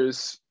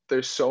there's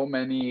so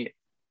many,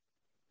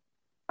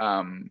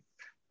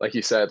 like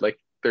you said, like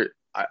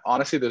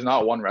honestly, there's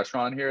not one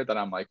restaurant here that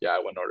I'm like, yeah, I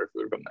wouldn't order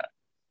food from there.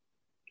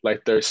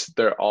 Like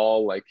they're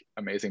all like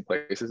amazing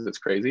places. It's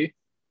crazy.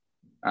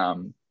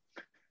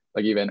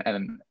 Like even,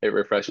 and it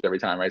refreshes every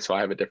time, right? So I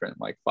have a different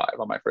like 5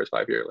 on my first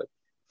 5 here, like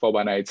Pho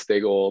by Night,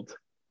 Stay Gold,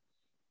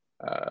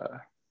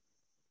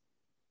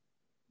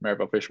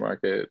 Maribel Fish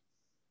Market,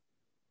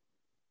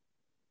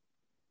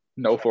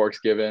 No Forks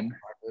Given,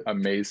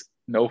 amazing.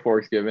 No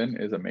Forks Given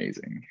is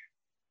amazing.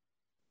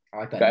 I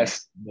like that.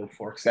 Best, No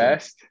Forks.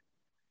 Best,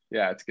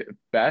 yeah, it's good.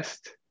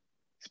 Best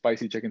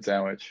spicy chicken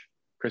sandwich,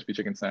 crispy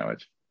chicken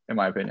sandwich, in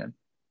my opinion.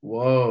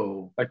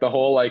 Whoa. Like the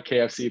whole like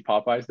KFC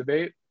Popeyes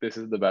debate, this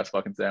is the best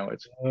fucking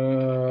sandwich.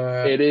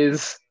 It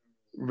is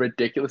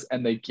ridiculous.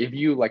 And they give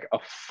you like a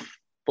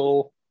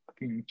full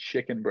fucking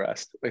chicken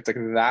breast. It's like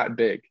that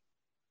big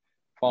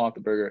falling off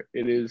the burger.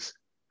 It is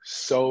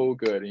so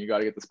good. And you got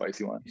to get the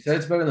spicy one. You said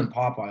it's better than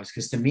Popeyes,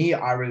 because to me,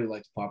 I really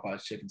like the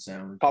Popeyes chicken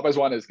sandwich. Popeyes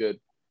one is good.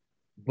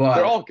 But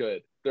they're all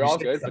good. They're all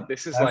good. But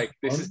this is like,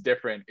 this is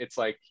different. It's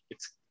like,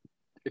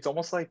 it's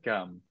almost like,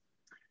 I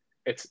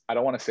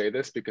don't want to say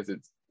this because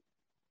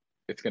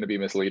it's going to be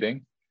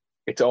misleading.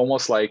 It's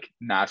almost like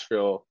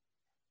Nashville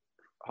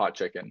hot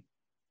chicken.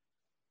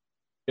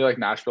 You like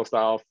Nashville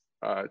style,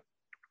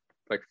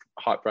 like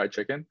hot fried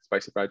chicken,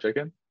 spicy fried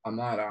chicken? I'm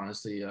not,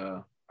 honestly,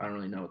 I don't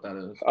really know what that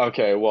is.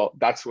 Okay, well,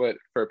 that's what,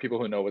 for people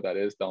who know what that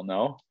is, they'll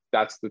know.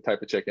 That's the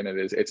type of chicken it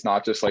is. It's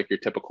not just like your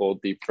typical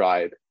deep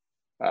fried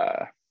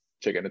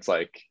chicken. It's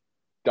like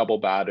double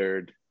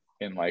battered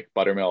in like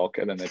buttermilk,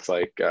 and then it's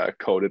like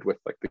coated with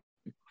like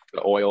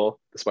the oil,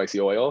 the spicy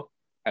oil,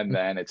 and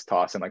then it's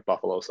tossed in like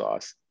buffalo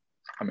sauce.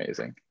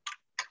 Amazing.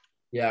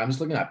 Yeah, I'm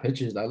just looking at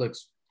pictures. That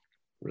looks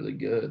really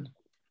good.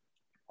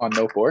 On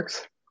No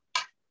Forks?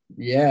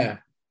 Yeah.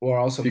 Or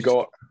also, if you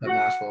go,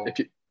 Nashville.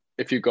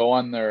 if you go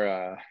on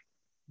their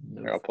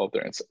I'll pull up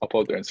their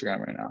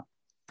Instagram right now.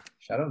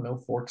 Shout out No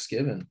Forks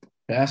Given.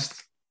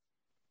 Best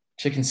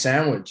chicken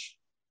sandwich.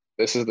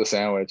 This is the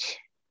sandwich.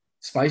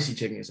 Spicy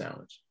chicken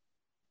sandwich.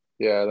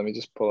 Yeah, let me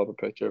just pull up a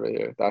picture of it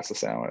here. That's the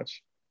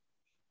sandwich.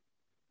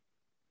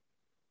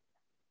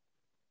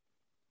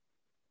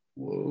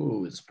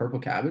 Whoa, is purple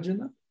cabbage in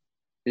that?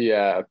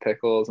 Yeah,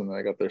 pickles, and then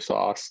I got their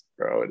sauce.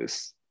 Bro, it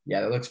is.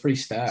 Yeah, that looks pretty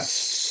stacked.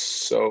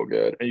 So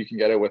good. And you can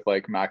get it with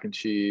like mac and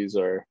cheese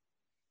or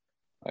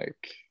like.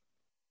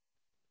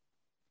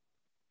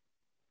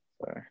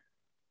 Sorry.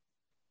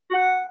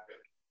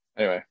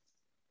 Anyway,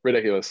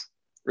 ridiculous.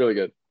 Really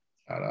good.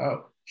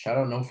 Shout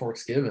out No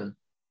Forks Given.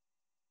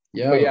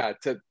 Yeah. But yeah,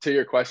 to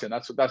your question,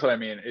 that's what I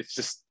mean. It's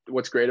just,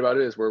 what's great about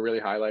it is we're really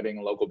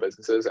highlighting local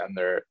businesses, and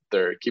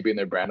they're keeping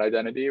their brand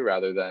identity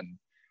rather than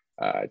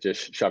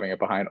just shoving it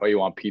behind, oh, you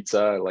want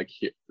pizza, like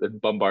they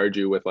bombard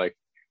you with like a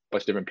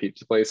bunch of different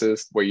pizza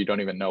places where you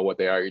don't even know what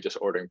they are. You're just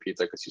ordering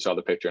pizza because you saw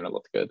the picture and it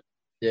looked good.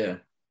 Yeah.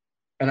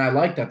 And I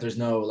like that there's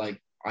no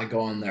like I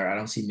go on there, I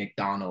don't see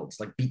McDonald's,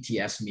 like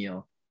BTS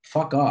meal.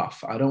 Fuck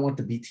off. I don't want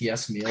the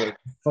BTS meal. It's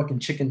fucking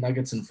chicken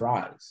nuggets and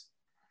fries.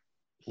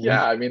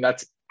 Yeah, I mean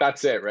that's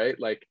it, right?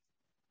 Like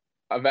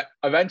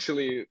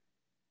eventually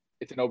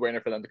it's a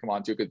no-brainer for them to come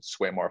on to because it's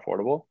way more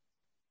affordable.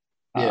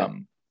 Yeah.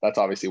 That's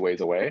obviously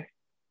ways away.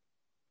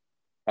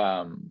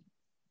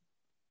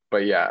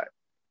 But yeah,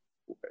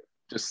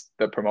 just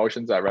the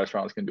promotions that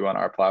restaurants can do on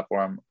our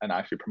platform and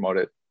actually promote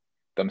it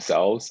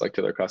themselves, like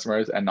to their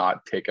customers, and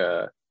not take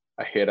a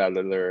hit out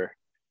of their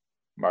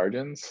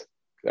margins.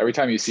 Every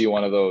time you see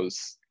one of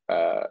those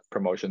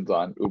promotions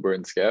on Uber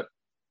and Skip,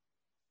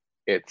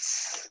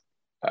 it's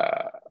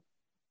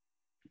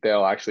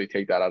they'll actually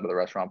take that out of the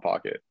restaurant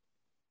pocket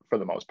for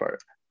the most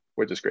part,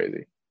 which is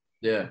crazy.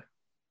 Yeah.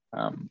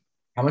 How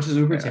much does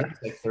Uber yeah.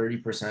 take? Like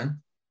 30%?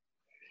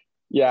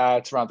 Yeah,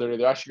 it's around 30.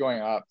 They're actually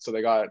going up. So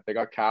they got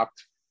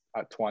capped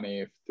at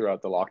 20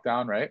 throughout the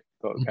lockdown, right?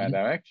 The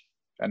pandemic.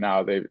 And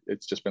now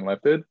it's just been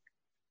lifted.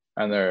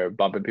 And they're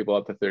bumping people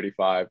up to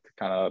 35 to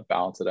kind of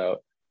balance it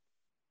out.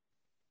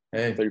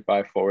 Hey.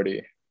 35,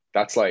 40.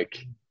 That's like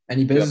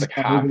any business like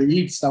that Uber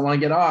Eats that want to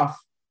get off.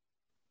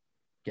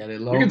 Get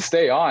it low. You can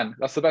stay on.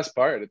 That's the best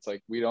part. It's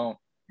like we don't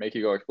make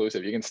you go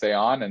exclusive. You can stay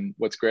on. And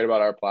what's great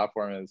about our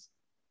platform is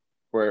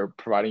we're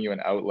providing you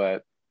an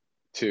outlet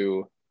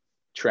to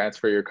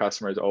transfer your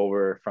customers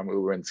over from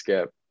Uber and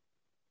Skip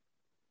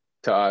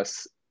to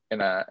us you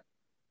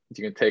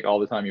can take all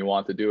the time you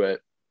want to do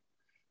it.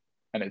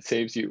 And it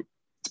saves you.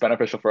 It's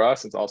beneficial for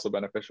us. It's also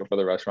beneficial for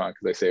the restaurant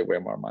because they save way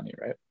more money,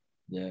 right?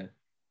 Yeah.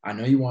 I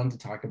know you wanted to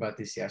talk about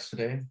this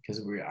yesterday because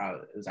it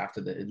was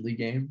after the Italy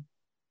game.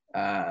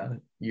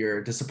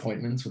 Your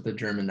disappointments with the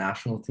German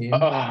national team.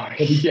 But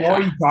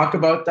before you talk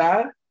about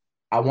that,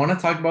 I want to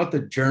talk about the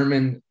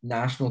German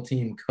national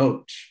team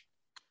coach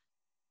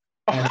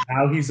and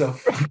how he's a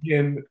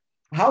fucking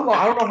how long?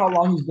 I don't know how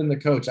long he's been the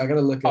coach. I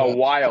gotta look it up. A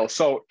while.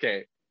 So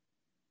okay.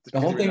 The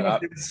whole thing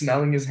of him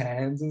smelling his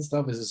hands and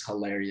stuff is just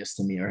hilarious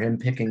to me, or him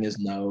picking his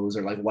nose,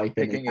 or like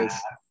wiping his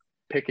ass.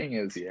 Picking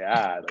is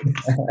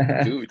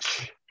like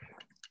gooch.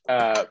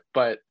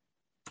 But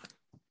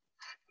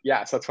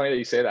yeah, so it's funny that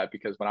you say that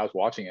because when I was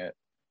watching it,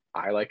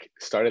 I like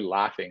started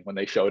laughing when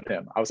they showed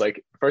him. I was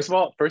like, first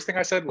thing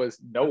I said was,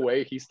 no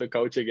way he's the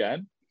coach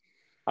again.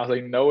 I was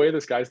like, no way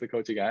this guy's the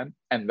coach again.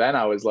 And then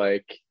I was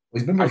like,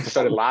 I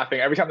started laughing.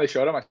 Every time they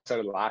showed him, I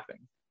started laughing.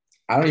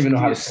 I don't even know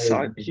how to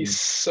say it. He's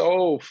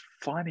so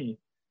funny.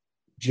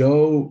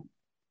 Joachim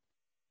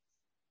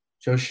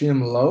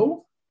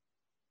Low?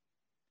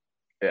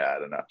 Yeah, I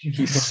don't know.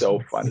 He's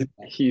so funny.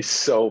 He's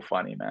so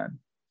funny, man.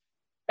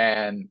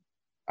 And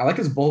I like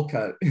his bowl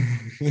cut.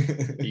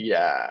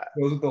 Yeah.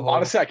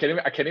 Honestly, I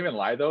can't even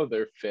lie though.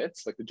 Their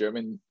fits, like the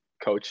German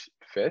coach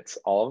fits,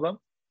 all of them.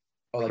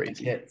 Oh, like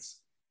crazy. The kits.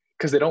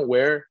 Because they don't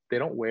wear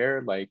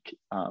like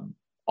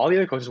all the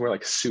other coaches wear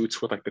like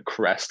suits with like the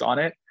crest on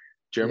it.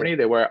 Germany,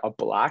 they wear a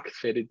black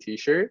fitted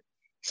t-shirt,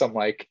 some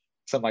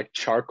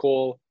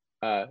charcoal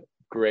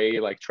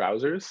gray like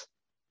trousers,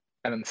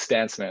 and then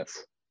Stan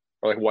Smiths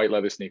or like white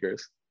leather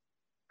sneakers.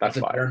 That's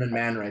a German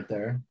man right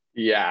there.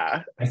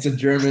 Yeah. It's a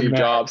German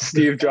man.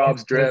 Steve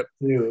Jobs drip.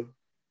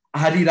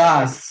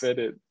 Adidas.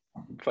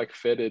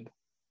 Fitted.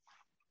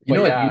 You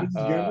know Adidas is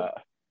German?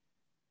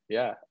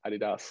 Yeah,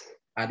 Adidas.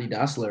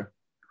 Adidasler.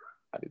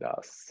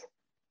 Adidas.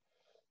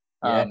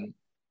 Yeah.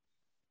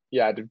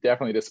 Yeah,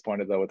 definitely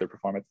disappointed though with their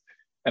performance.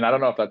 And I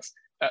don't know if that's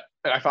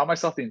I found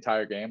myself the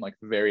entire game like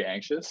very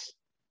anxious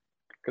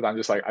because I'm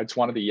just like I just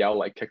wanted to yell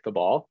like kick the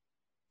ball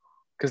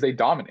because they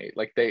dominate.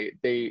 Like they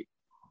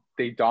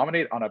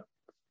dominate on a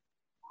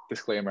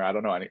disclaimer. I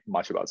don't know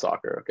much about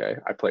soccer. Okay,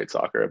 I played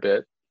soccer a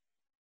bit.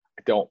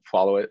 I don't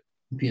follow it.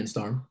 European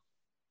Storm.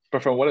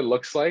 But from what it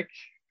looks like,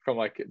 from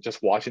like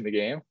just watching the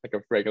game, like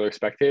a regular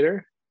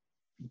spectator,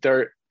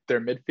 their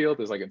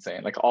midfield is like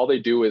insane. Like all they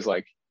do is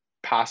like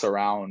pass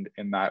around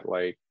in that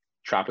like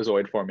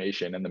trapezoid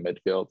formation in the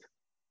midfield.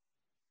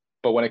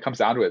 But when it comes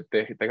down to it,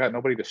 they got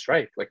nobody to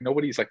strike. Like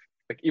nobody's like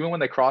even when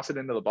they cross it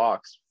into the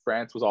box,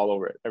 France was all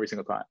over it every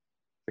single time.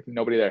 Like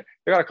nobody there.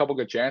 They got a couple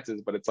good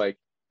chances, but it's like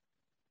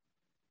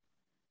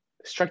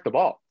strike the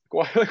ball.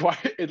 Why?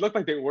 It looked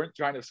like they weren't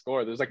trying to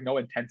score. There's like no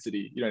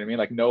intensity. You know what I mean?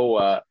 Like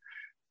no.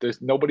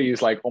 There's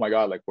nobody's like, oh my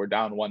god, like we're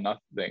down 1-0.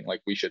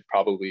 Like we should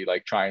probably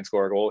like try and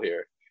score a goal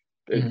here.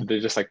 They're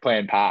just like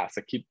playing pass,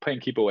 like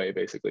keep away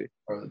basically.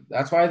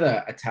 That's why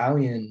the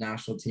Italian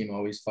national team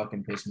always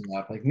fucking pisses me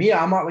off. Like me,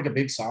 I'm not like a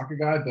big soccer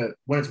guy, but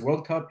when it's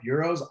World Cup,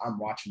 Euros, I'm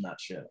watching that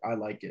shit. I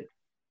like it.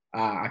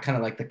 I kind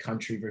of like the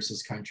country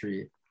versus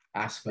country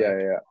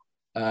aspect.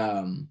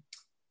 Yeah.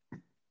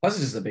 Plus,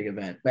 it's just a big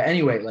event. But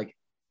anyway, like,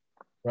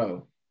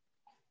 bro,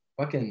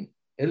 fucking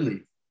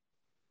Italy,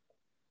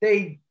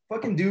 they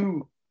fucking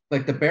do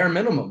like the bare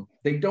minimum.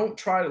 They don't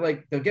try to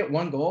like they'll get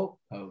one goal,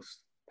 post,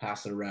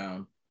 pass it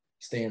around,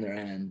 stay in their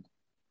end.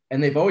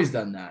 And they've always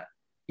done that.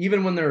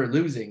 Even when they were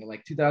losing,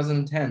 like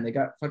 2010, they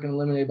got fucking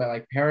eliminated by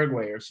like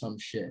Paraguay or some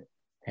shit.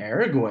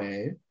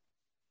 Paraguay?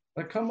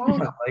 Like, come on.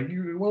 Like,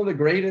 you're one of the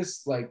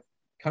greatest like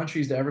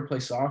countries to ever play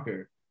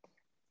soccer.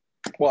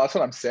 Well, that's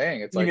what I'm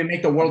saying. It's You like even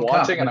make the World Cup.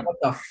 watching Like, and what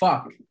the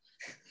fuck?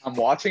 I'm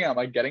watching and I'm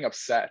like getting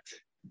upset,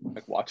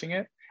 like watching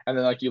it. And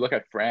then like you look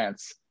at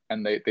France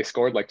and they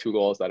scored like 2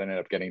 goals that ended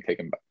up getting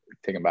taken back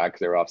because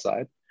they were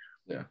offside.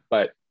 Yeah.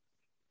 But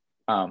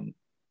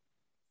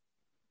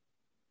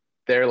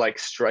they're like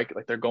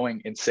they're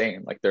going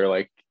insane. Like they're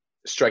like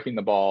striking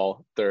the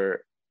ball.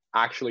 They're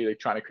actually like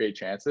trying to create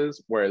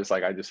chances. Whereas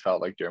like I just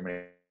felt like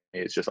Germany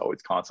is just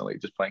always constantly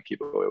just playing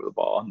keep away with the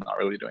ball and not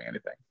really doing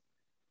anything,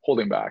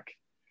 holding back.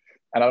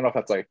 And I don't know if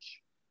that's like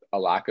a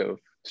lack of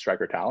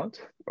striker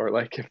talent or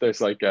like if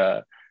there's like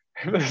a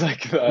if there's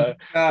like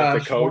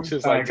the coach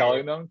is like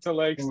telling them to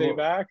like stay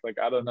back. Like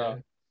I don't know.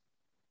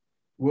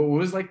 What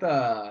was like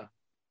the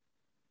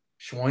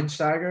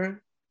Schweinsteiger?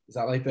 Is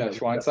that like the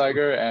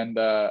Schweinsteiger and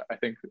I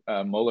think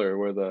Muller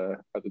are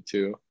the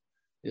two.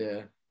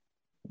 Yeah.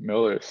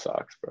 Miller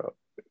sucks, bro.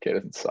 The kid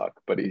doesn't suck,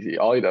 but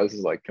all he does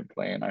is like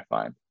complain. I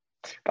find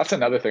that's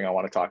another thing I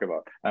want to talk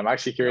about. I'm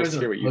actually curious to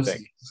hear what you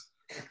think.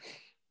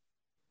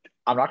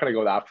 I'm not going to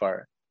go that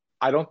far.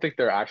 I don't think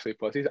they're actually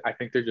pussies. I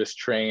think they're just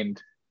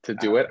trained to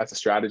do it as a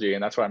strategy,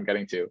 and that's what I'm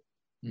getting to.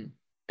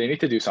 They need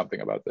to do something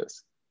about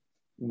this.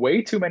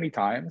 Way too many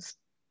times.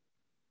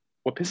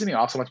 What pisses me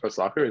off so much about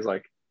soccer is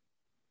like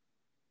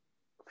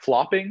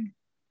flopping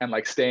and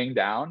like staying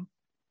down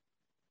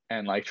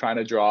and like trying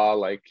to draw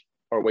like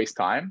or waste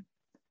time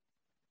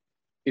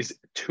is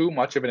too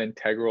much of an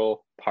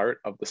integral part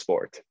of the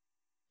sport.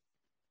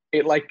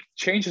 It like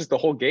changes the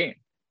whole game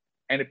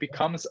and it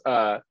becomes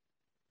a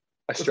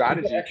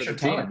strategy for the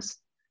teams.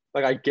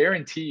 Like I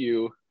guarantee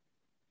you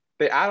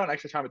they add on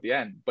extra time at the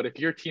end, but if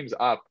your team's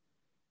up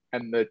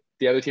and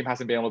the other team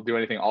hasn't been able to do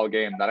anything all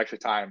game, that extra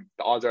time,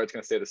 the odds are it's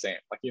going to stay the same.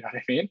 Like, you know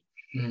what I mean?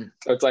 Mm-hmm.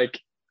 So it's like,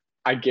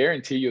 I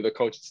guarantee you the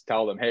coaches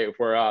tell them, hey, if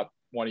we're up,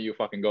 one of you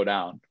fucking go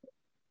down.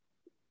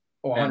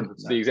 Oh, and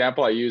the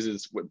example I use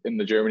is in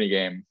the Germany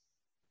game,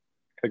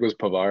 I think it was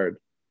Pavard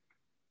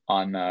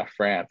on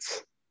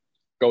France,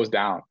 goes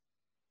down.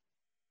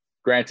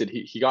 Granted,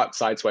 he got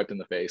sideswiped in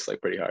the face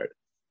like pretty hard,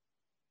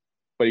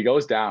 but he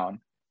goes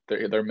down.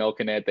 They're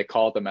milking it. They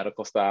call it the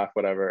medical staff,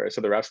 whatever. So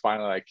the refs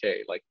finally like,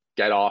 hey, like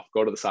get off,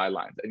 go to the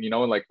sidelines. And you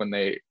know, like when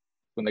they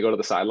go to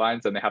the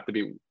sidelines, and they have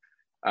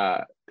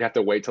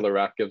to wait till the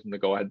ref gives them the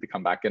go ahead to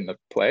come back in the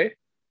play.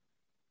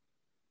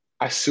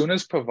 As soon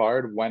as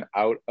Pavard went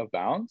out of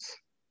bounds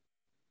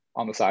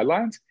on the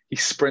sidelines, he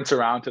sprints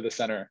around to the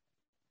center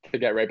to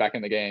get right back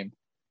in the game.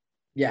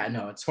 Yeah,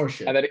 no, it's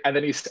horseshit. And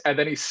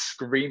then he's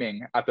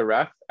screaming at the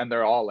ref, and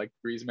they're all like,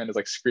 Griezmann is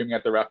like screaming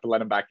at the ref to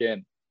let him back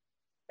in.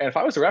 And if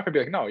I was a ref, I'd be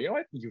like, no, you know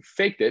what? You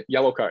faked it,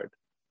 yellow card.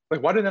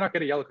 Like, why did they not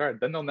get a yellow card?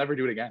 Then they'll never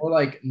do it again. Or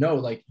like, no,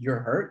 like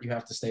you're hurt, you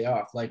have to stay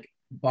off. Like,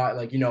 but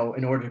like, you know,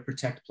 in order to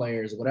protect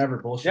players, whatever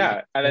bullshit.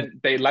 Yeah, and then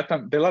they let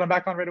him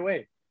back on right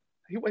away.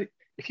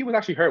 If he was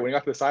actually hurt when he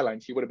got to the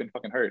sidelines, he would have been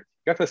fucking hurt.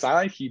 He got to the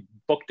sidelines, he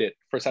booked it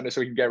for center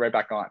so he can get right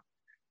back on.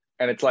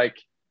 And it's like,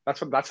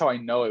 that's how I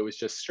know it was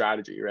just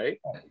strategy, right?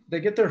 They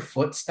get their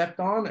foot stepped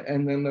on,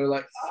 and then they're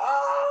like,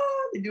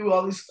 they do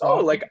all these. Oh,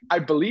 like I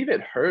believe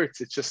it hurts.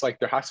 It's just like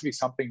there has to be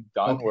something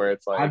done where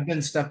it's like, I've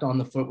been stepped on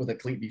the foot with a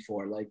cleat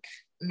before. Like,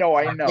 no,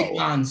 I know.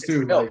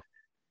 Too,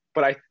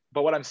 like,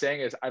 but what I'm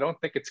saying is I don't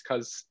think it's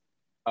because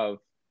of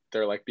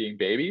they're like being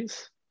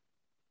babies.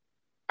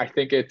 I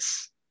think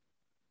it's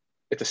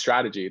a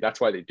strategy. That's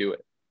why they do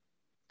it.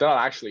 They're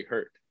not actually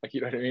hurt. Like,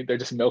 you know what I mean? They're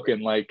just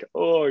milking like,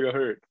 oh, you're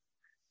hurt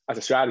as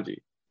a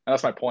strategy. And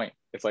that's my point.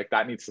 It's like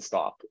that needs to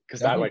stop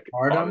because that like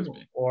bothers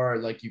me. Or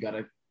like you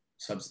gotta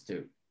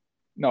substitute.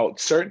 No,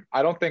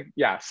 I don't think,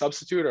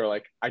 substitute, or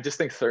like I just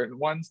think certain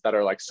ones that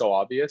are like so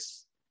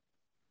obvious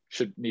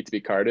should need to be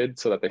carded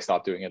so that they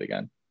stop doing it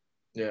again.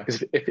 Yeah.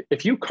 Because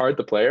if you card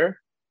the player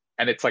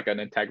and it's like an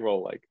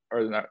integral like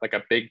or like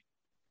a big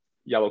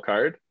yellow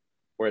card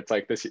where it's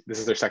like this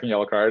is their second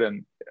yellow card,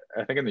 and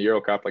I think in the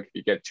Euro Cup, like if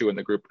you get 2 in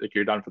the group, like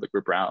you're done for the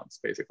group rounds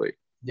basically.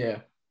 Yeah.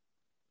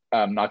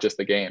 Not just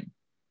the game.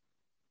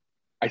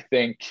 I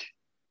think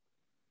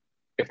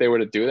if they were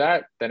to do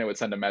that, then it would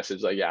send a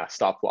message like, yeah,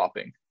 stop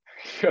flopping.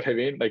 You know what I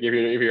mean? Like if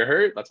you're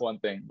hurt, that's one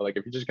thing. But like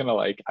if you're just gonna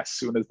like as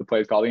soon as the play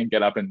is called and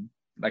get up and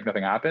like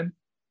nothing happened,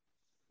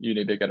 you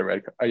need to get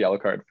a yellow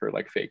card for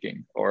like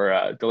faking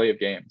or delay of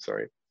game.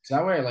 Sorry. So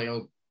that way, like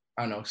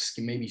I don't know,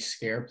 maybe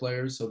scare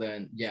players. So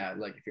then,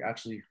 like if you're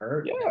actually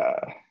hurt,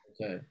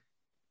 okay.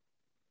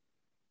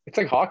 It's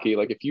like hockey.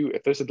 Like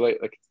if there's a delay,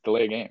 like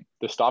delay a game,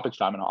 there's stoppage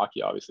time in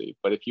hockey, obviously.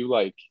 But if you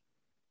like,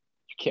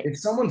 you can't. If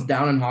someone's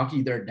down in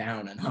hockey, they're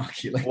down in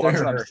hockey. Like well,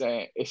 that's what I'm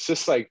saying. It's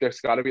just like there's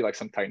got to be like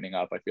some tightening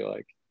up. I feel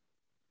like,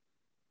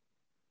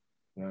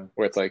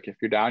 where it's like if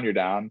you're down, you're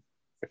down.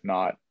 If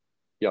not,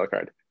 yellow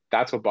card.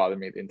 That's what bothered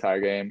me the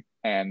entire game,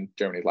 and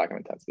Germany's lack of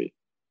intensity.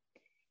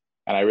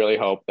 And I really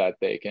hope that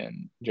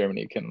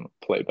Germany can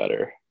play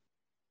better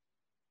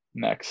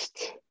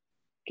next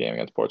game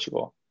against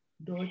Portugal.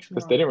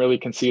 Because they didn't really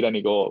concede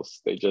any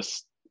goals. It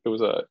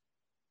was a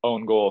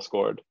own goal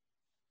scored.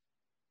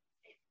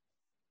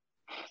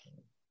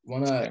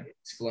 Want to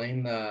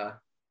explain the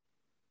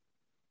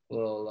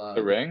little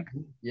the ring?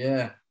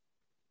 Yeah.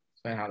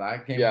 Explain how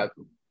that came. Yeah.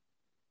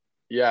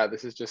 Yeah,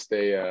 this is just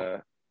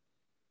a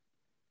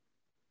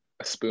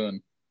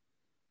spoon.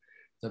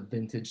 It's a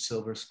vintage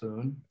silver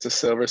spoon. It's a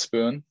silver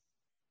spoon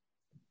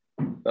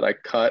that I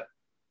cut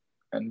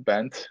and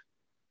bent.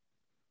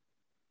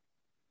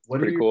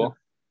 What Pretty are cool.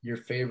 your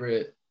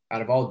favorite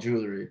out of all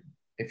jewelry?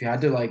 If you had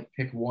to like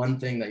pick one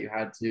thing that you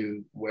had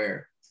to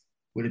wear,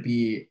 would it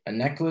be a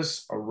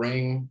necklace, a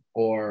ring,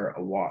 or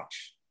a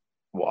watch?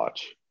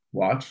 Watch.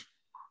 Watch.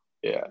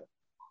 Yeah.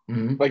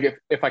 Mm-hmm. Like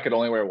if I could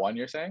only wear one,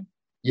 you're saying?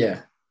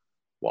 Yeah.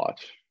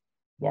 Watch.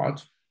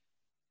 Watch.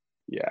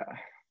 Yeah.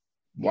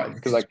 Why?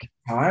 Because like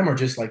time or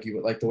just like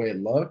you like the way it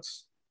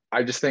looks?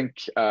 I just think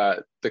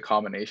the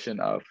combination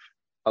of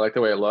I like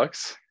the way it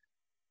looks.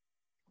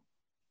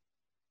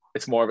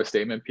 It's more of a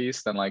statement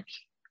piece than like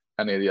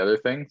any of the other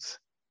things.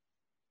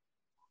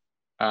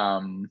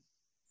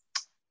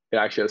 It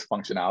actually has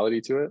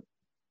functionality to it.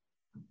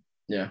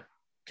 Yeah.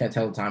 Can't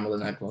tell the time with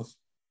a necklace.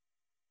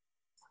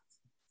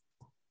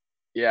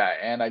 Yeah,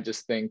 and I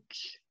just think,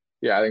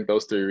 yeah, I think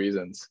those three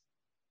reasons.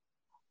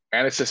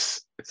 And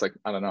it's like,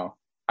 I don't know.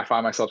 I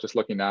find myself just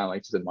looking down,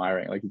 like just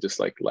admiring, like you just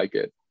like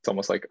it. It's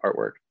almost like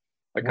artwork.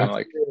 Like kind of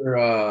like your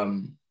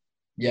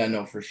yeah,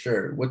 no, for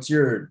sure. What's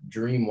your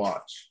dream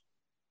watch?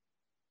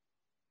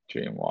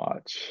 dream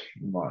watch.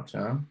 Watch,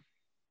 huh?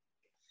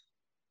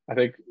 I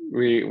think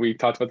we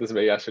talked about this a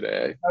bit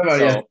yesterday.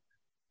 So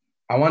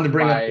I wanted to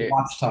bring up the my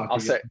watch talk. I'll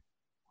again. say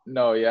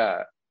no,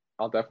 yeah.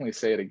 I'll definitely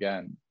say it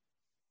again.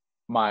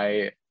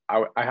 I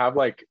have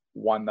like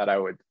one that I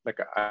would like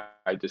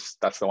I just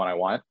that's the one I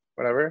want,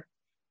 whatever.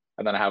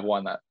 And then I have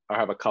one that I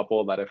have a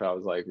couple that if I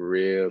was like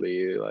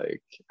really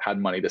like had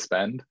money to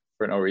spend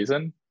for no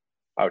reason,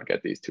 I would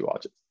get these two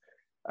watches.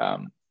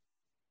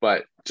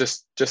 But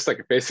just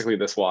like basically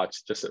this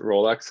watch, just at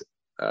Rolex.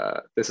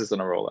 This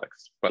isn't a Rolex,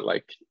 but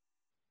like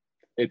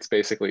it's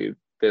basically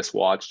this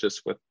watch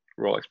just with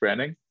Rolex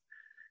branding.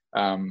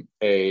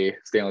 A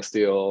stainless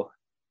steel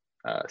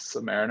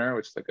Submariner,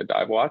 which is like a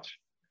dive watch.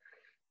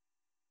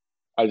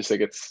 I just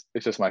think it's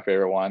just my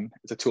favorite one.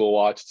 It's a tool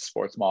watch, it's a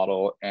sports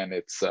model, and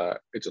it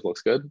just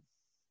looks good, in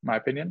my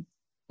opinion.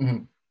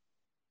 Mm-hmm.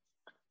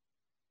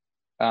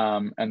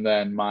 And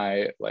then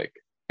my like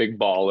big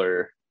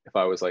baller, if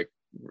I was like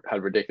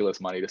had ridiculous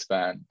money to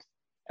spend,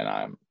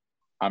 and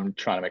I'm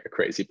trying to make a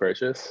crazy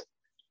purchase,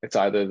 it's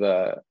either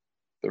the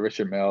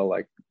Richard Mille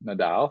like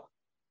Nadal,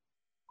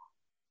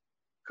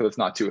 because it's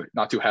not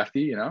too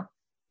hefty, you know.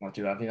 Not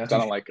too happy. I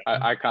don't like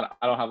I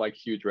don't have like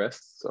huge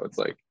wrists, so it's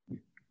like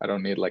I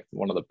don't need like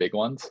one of the big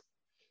ones.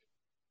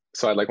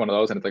 So I'd like one of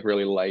those, and it's like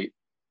really light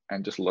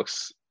and just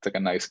looks it's like a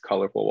nice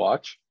colorful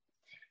watch.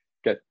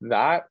 Get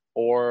that,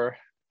 or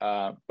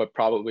but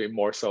probably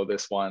more so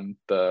this one,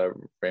 the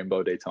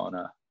Rainbow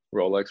Daytona,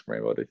 Rolex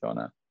Rainbow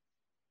Daytona.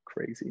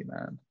 Crazy,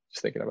 man.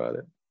 Just thinking about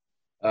it.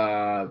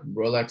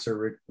 Rolex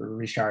or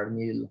Richard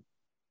Mille.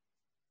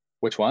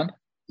 Which one?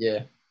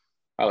 Yeah.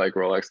 I like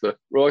Rolex. The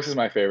Rolex is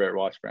my favorite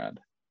watch brand.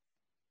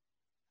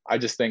 I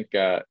just think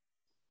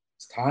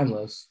it's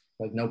timeless.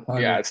 Like no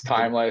pun. Yeah, it's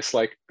timeless.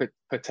 Like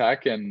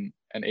Patek and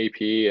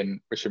AP and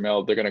Richard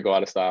Mille, they're gonna go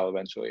out of style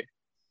eventually.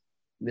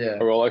 Yeah. A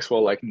Rolex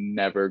will like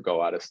never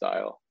go out of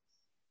style,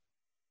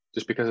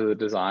 just because of the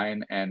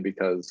design and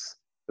because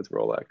it's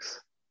Rolex.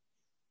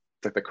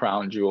 It's like the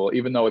crown jewel,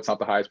 even though it's not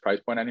the highest price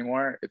point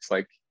anymore. It's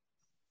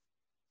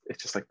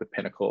just like the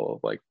pinnacle of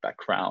like that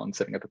crown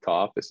sitting at the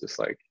top. It's just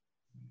like,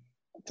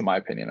 to my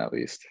opinion at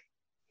least.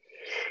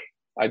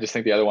 I just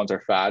think the other ones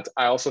are fads.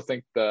 I also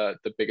think the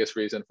biggest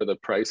reason for the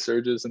price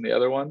surges in the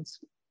other ones,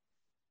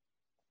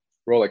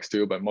 Rolex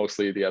too, but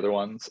mostly the other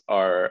ones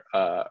are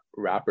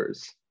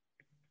rappers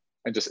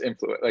and just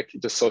influence, like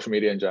just social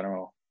media in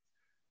general,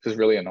 which is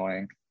really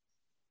annoying.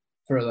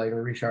 For like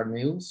Richard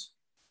Milles?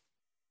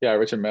 Yeah,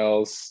 Richard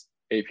Milles,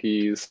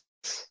 APs,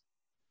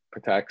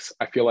 Pateks.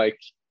 I feel like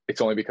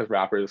it's only because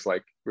rappers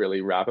like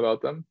really rap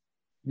about them.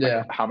 Yeah.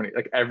 Like how many,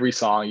 like every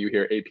song you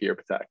hear AP or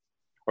Patek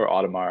or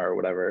Audemars or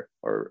whatever,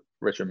 or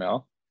Richard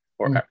Mille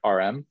or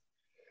RM.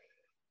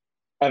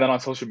 And then on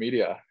social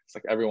media, it's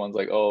like everyone's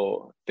like,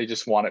 oh, they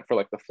just want it for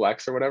like the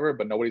flex or whatever,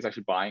 but nobody's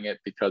actually buying it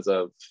because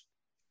of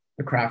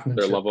the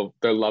craftsmanship,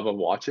 their love of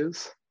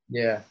watches.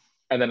 Yeah.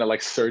 And then it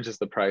like surges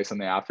the price in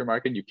the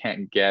aftermarket. You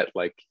can't get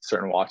like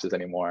certain watches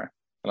anymore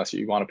unless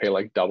you want to pay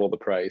like double the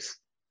price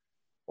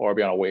or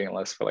be on a waiting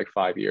list for like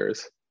 5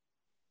 years.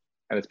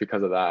 And it's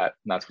because of that.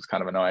 And that's what's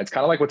kind of annoying. It's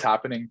kind of like what's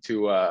happening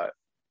to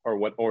or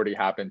what already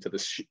happened to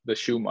the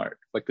shoe market,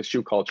 like the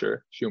shoe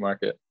culture, shoe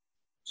market.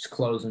 Just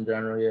clothes in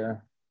general, yeah.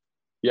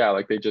 Yeah,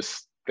 like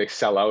they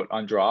sell out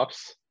on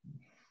drops.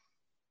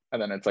 And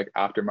then it's like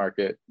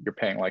aftermarket, you're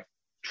paying like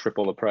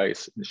triple the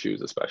price in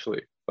shoes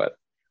especially. But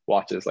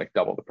watches like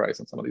double the price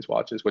on some of these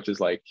watches, which is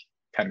like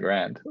 10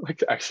 grand,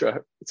 like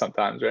extra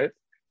sometimes, right?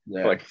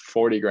 Yeah. Or like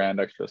 40 grand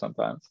extra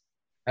sometimes.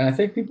 And I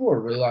think people are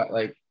really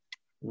like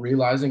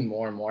realizing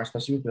more and more,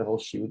 especially with the whole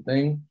shoe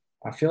thing.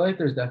 I feel like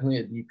there's definitely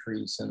a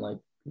decrease in like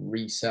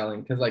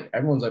reselling, because like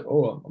everyone's like,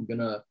 oh, I'm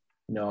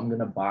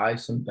gonna buy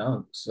some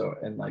dunks so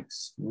and like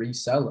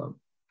resell them.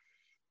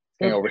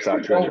 Getting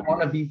oversaturated. Don't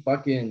want to be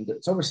fucking.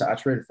 It's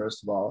oversaturated,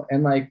 first of all,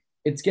 and like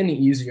it's getting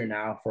easier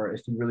now for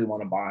if you really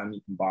want to buy them,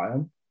 you can buy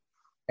them.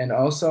 And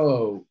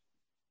also,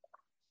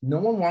 no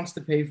one wants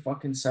to pay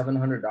fucking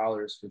 $700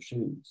 for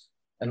shoes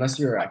unless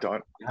you're I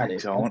don't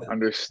addict. That's a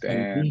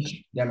understand.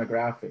 niche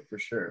demographic for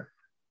sure.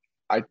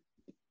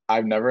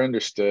 I've never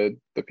understood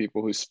the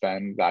people who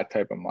spend that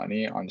type of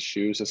money on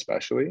shoes,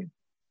 especially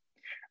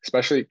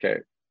okay.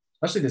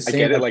 Especially the I same.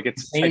 get it, like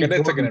like I get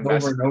it's like an Jordans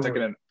over investment,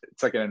 and over.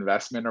 it's like an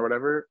investment or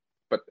whatever.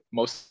 But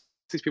most of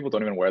these people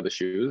don't even wear the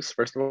shoes,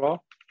 first of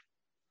all.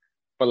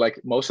 But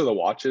like most of the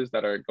watches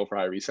that go for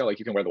high resale, like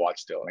you can wear the watch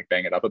still and like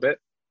bang it up a bit,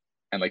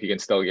 and like you can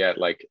still get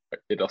like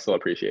it'll still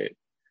appreciate.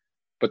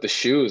 But the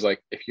shoes,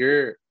 like if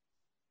you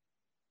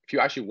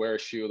actually wear a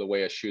shoe the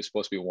way a shoe is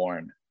supposed to be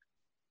worn,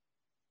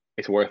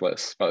 it's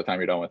worthless by the time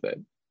you're done with it.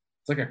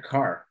 It's like a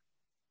car.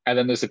 And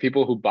then there's the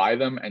people who buy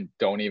them and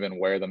don't even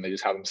wear them. They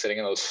just have them sitting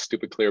in those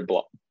stupid clear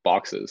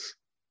boxes,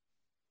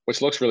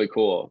 which looks really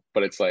cool.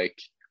 But it's like,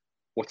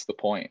 what's the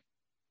point?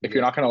 If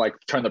you're not going to like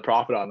turn the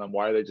profit on them,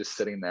 why are they just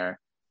sitting there?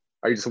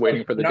 Are you just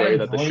waiting for the day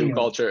that the shoe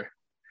culture,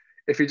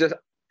 if you just,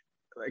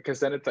 because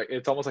then it's like,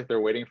 it's almost like they're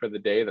waiting for the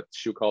day that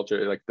shoe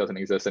culture like doesn't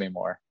exist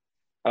anymore.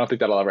 I don't think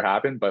that'll ever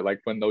happen, but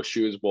like when those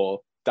shoes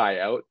will die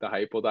out, the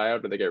hype will die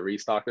out, or they get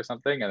restocked or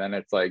something, and then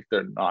it's like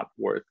they're not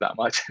worth that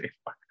much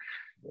anymore.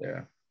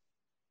 Yeah.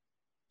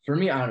 For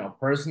me, I don't know.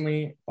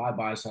 Personally, if I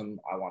buy some,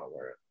 I want to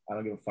wear it. I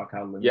don't give a fuck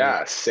how limited.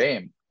 Yeah,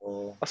 same.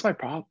 That's my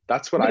problem.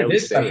 That's what I It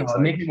always is say. special.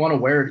 It makes me want to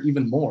wear it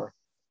even more.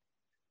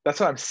 That's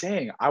what I'm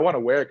saying. I want to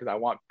wear it because I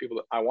want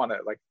I want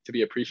it like to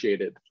be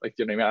appreciated. Like,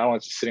 you know what I mean? I don't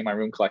want to just sit in my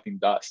room collecting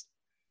dust.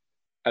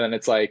 And then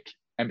it's like,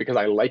 and because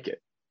I like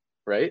it,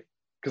 right?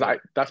 Because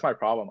that's my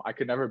problem. I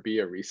could never be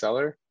a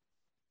reseller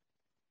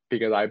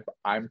because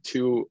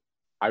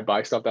I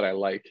buy stuff that I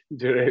like.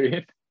 Do you know what I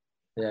mean?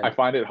 Yeah. I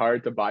find it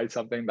hard to buy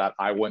something that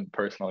I wouldn't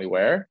personally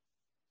wear.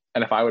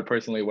 And if I would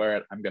personally wear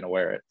it, I'm gonna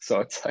wear it. So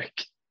it's like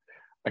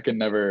I can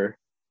never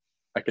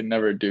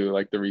do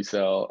like the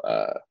resale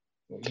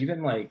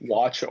even like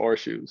watch or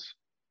shoes.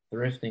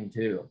 Thrifting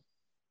too.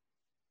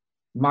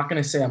 I'm not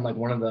gonna say I'm like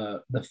one of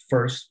the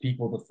first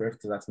people to thrift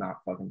because that's not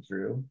fucking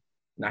true.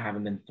 And I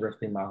haven't been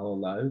thrifting my whole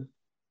life.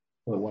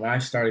 But when I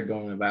started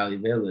going to Valley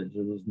Village,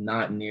 it was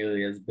not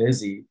nearly as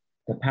busy.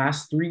 The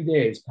past 3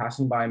 days,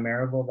 passing by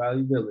Maryville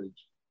Valley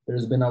Village,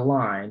 there's been a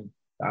line.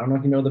 I don't know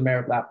if you know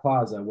that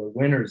plaza where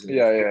Winners is.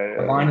 Yeah.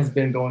 The line has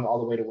been going all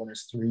the way to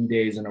Winners 3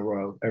 days in a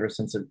row ever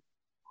since it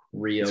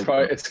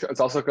reopened. It's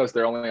also because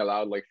they're only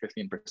allowed like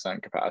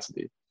 15%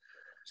 capacity.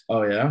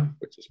 Oh yeah,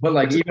 but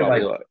like even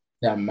like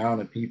the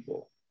amount of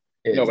people.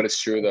 No, but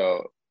it's true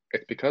though.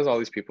 It's because all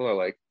these people are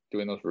like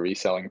doing those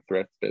reselling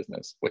thrift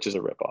business, which is a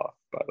ripoff,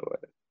 by the way.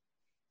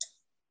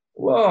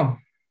 Well,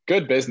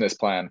 good business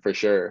plan for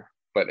sure.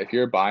 But if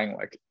you're buying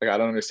like I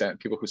don't understand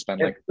people who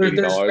spend like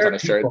 $80 on a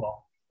shirt.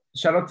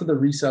 Shout out to the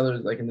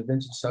resellers, like in the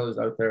vintage sellers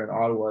out there in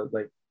Ottawa.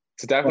 Like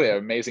it's definitely an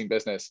amazing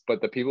business,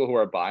 but the people who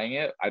are buying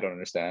it, I don't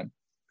understand.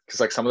 Because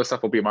like some of the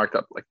stuff will be marked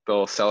up, like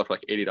they'll sell it for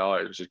like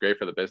 $80, which is great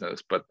for the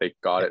business, but they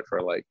got it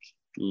for like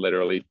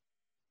literally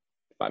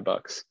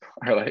 $5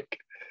 or like.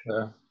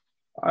 Yeah,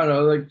 I don't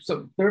know. Like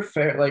so, they're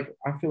fair. Like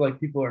I feel like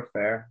people are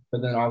fair,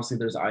 but then obviously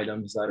there's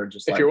items that are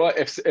just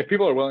if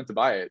people are willing to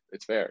buy it,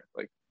 it's fair.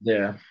 Like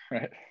yeah,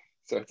 right.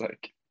 So it's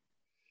like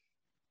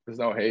there's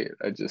no hate.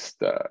 I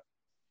just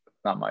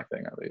not my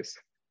thing at least.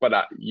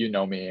 But you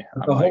know me.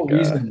 The whole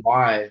reason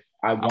why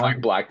I'm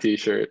like black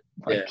t-shirt,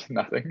 like yeah.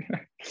 Nothing.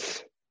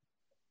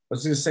 I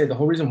was gonna say the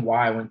whole reason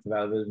why I went to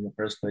Valley Village in the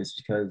first place is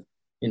because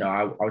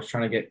I was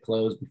trying to get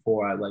clothes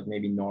before I like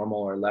maybe normal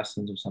or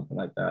lessons or something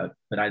like that,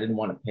 but I didn't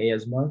want to pay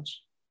as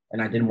much,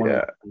 and I didn't want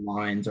to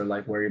lines or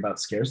like worry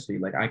about scarcity.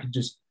 Like I could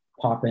just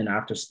pop in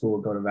after school,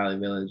 go to Valley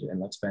Village, and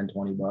like spend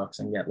 $20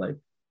 and get like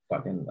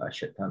fucking a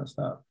shit ton of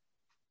stuff.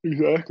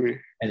 Exactly.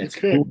 And it's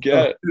cool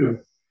get too.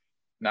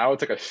 Now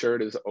it's like a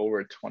shirt is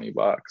over $20.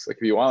 Like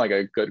if you want like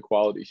a good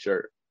quality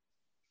shirt,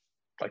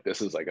 like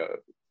this is like a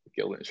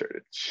Gildan shirt,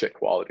 it's shit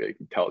quality. You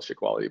can tell it's shit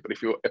quality. But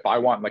if I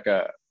want like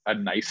a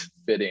nice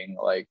fitting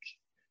like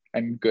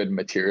and good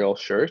material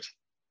shirt,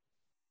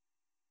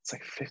 it's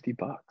like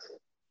 $50.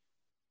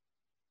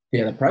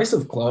 Yeah, the price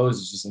of clothes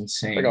is just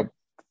insane.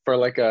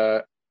 Like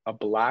a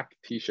black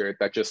t-shirt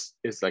that just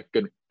is like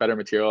good, better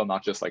material,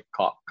 not just like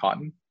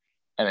cotton,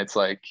 and it's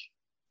like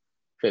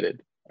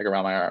fitted like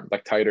around my arm,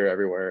 like tighter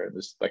everywhere, and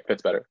just like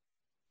fits better.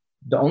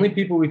 The only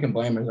people we can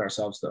blame is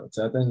ourselves, though.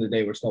 So at the end of the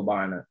day, we're still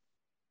buying it.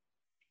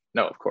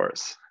 No, of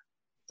course.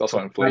 It's also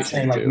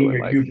inflation like too. Me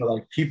or you, but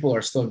like people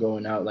are still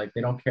going out. Like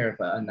they don't care if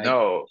a night.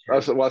 No,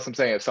 that's what I'm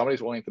saying. If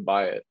somebody's willing to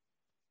buy it,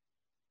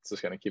 it's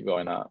just gonna keep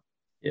going up.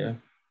 Yeah.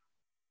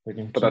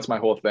 But that's my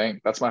whole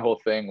thing. That's my whole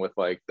thing with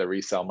like the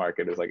resale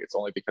market is like it's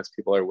only because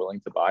people are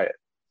willing to buy it.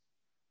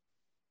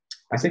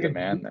 I think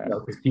demand there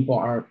because people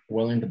aren't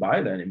willing to buy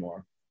it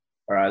anymore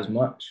or as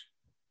much.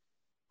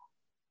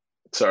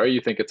 Sorry,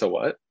 you think it's a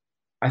what?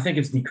 I think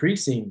it's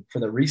decreasing for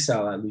the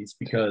resale at least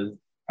because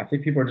I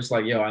think people are just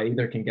like, yo, I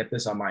either can get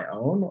this on my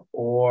own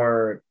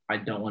or I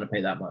don't want to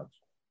pay that much.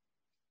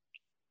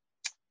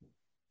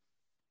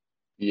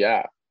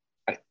 Yeah.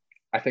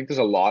 I think there's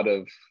a lot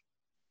of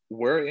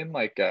we're in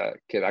like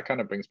okay, that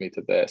kind of brings me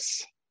to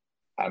this,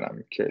 and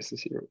I'm curious to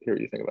hear what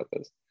you think about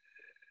this.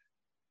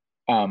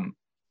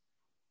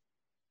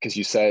 Because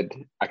you said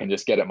I can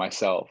just get it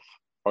myself,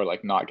 or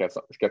like not get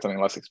something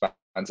less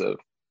expensive.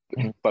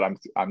 But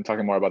I'm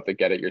talking more about the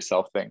get it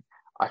yourself thing.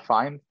 I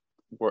find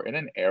we're in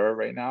an era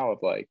right now of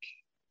like,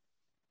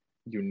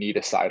 you need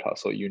a side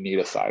hustle. You need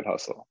a side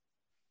hustle.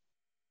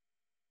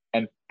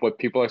 And what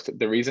people are,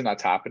 the reason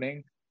that's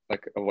happening,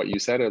 like what you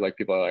said, or like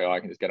people are like, oh, I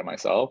can just get it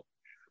myself.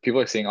 People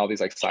are seeing all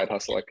these like side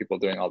hustle, like people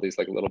doing all these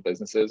like little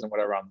businesses and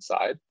whatever on the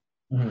side.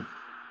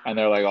 And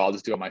they're like, oh, I'll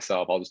just do it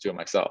myself. I'll just do it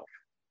myself.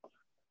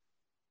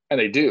 And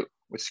they do,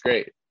 which is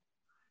great.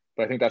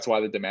 But I think that's why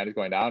the demand is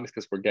going down, is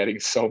because we're getting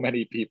so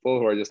many people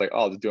who are just like, oh,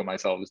 I'll just do it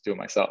myself, just do it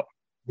myself.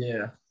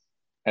 Yeah.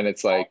 And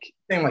it's like,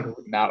 saying like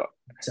now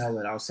sell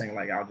it. I was saying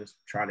like I'll just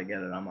try to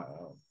get it on my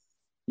own.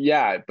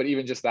 Yeah, but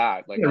even just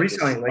that, like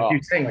reselling, like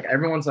you're saying, like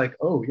everyone's like,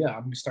 oh yeah,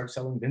 I'm gonna start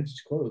selling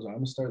vintage clothes. I'm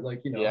gonna start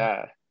like, you know.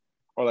 Yeah.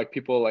 Or like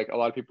people, like a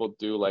lot of people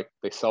do, like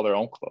they sell their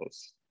own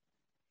clothes.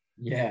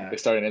 Yeah. They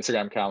start an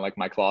Instagram account like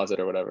My Closet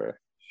or whatever.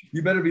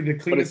 You better be the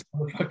cleanest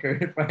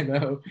motherfucker if I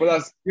know.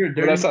 But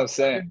that's what I'm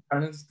saying.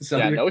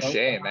 Yeah, no clothes.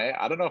 shame, eh?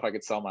 I don't know if I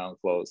could sell my own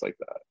clothes like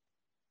that.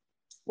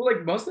 Well,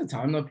 like most of the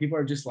time though, people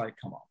are just like,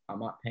 come on, I'm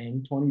not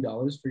paying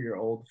 $20 for your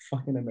old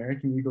fucking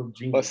American Eagle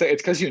jeans. Let's say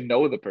it's because you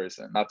know the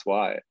person. That's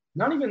why.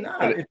 Not even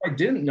that. If I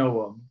didn't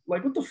know them,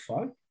 like what the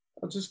fuck?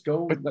 I'll just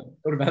go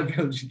to Bad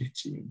Village and get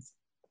jeans.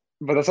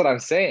 But that's what I'm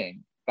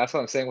saying. That's what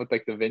I'm saying with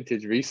like the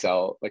vintage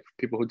resell, like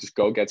people who just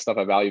go get stuff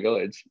at Value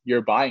Village.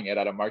 You're buying it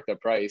at a marked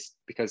up price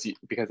because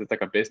it's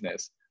like a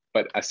business.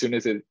 But as soon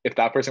as if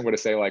that person were to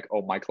say like,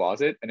 oh, My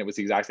Closet, and it was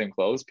the exact same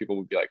clothes, people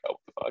would be like, oh, what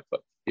the fuck,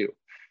 that's you.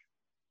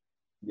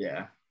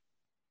 Yeah.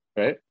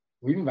 Right.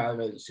 We even Value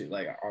Village to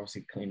like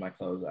obviously clean my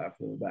clothes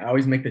after, but I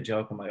always make the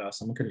joke. I'm like, oh,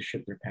 someone could have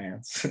shit their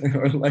pants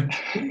or like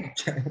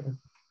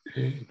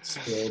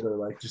spilled or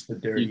like just the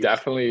dirty. You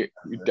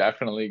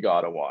definitely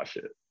gotta wash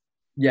it.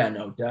 Yeah,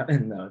 no.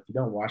 If you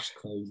don't wash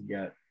clothes, you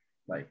get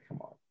like, come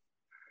on.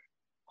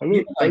 I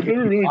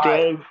never really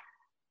done.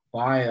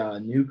 Buy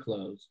new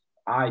clothes.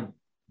 I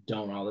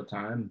don't all the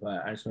time,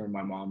 but I just remember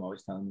my mom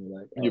always telling me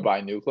like, oh, you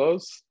buy new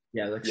clothes.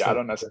 Yeah, like yeah.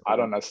 I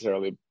don't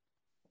necessarily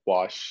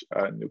wash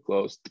new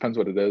clothes. Depends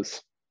what it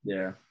is.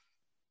 Yeah,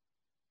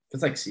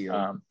 it's like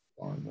sealed.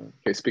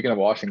 Okay, speaking of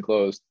washing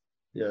clothes.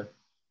 Yeah.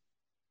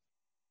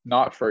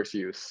 Not first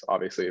use,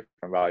 obviously,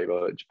 from Value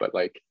Village, but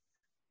like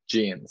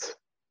jeans.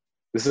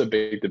 This is a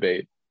big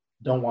debate.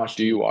 Don't wash.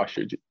 Do you wash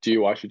your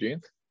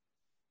jeans?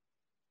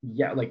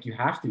 Yeah, like you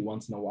have to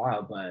once in a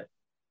while, but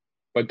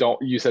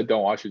don't. You said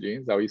don't wash your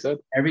jeans. Is that what you said?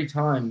 Every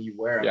time you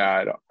wear them, yeah,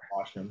 I don't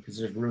wash them because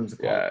there's rooms.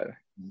 Yeah,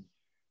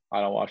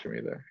 I don't wash them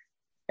either.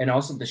 And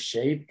also the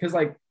shape, because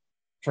like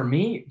for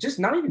me, just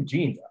not even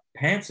jeans,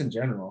 pants in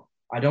general.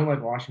 I don't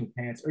like washing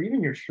pants or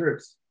even your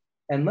shirts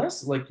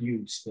unless like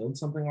you spilled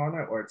something on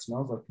it or it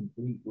smells like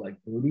complete like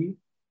booty.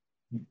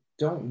 You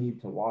don't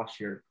need to wash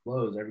your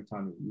clothes every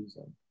time you use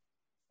them.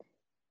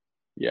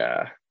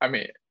 Yeah, I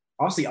mean,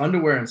 obviously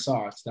underwear and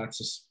socks. That's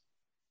just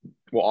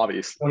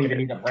obviously. Don't even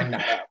need to bring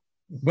that up.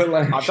 But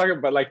like, I'm talking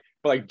about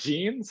like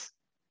jeans.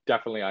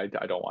 Definitely, I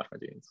don't wash my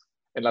jeans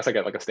unless I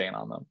get like a stain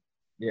on them.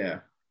 Yeah.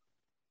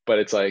 But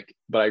it's like,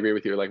 but I agree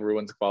with you. Like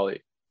ruins the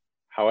quality.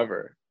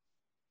 However,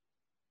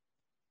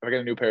 if I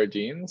get a new pair of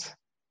jeans,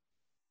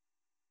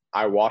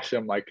 I wash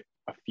them like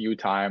a few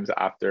times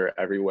after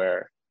every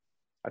wear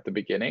at the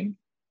beginning.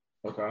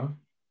 Okay.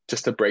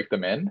 Just to break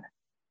them in,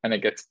 and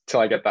it gets till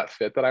I get that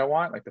fit that I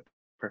want, like the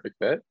perfect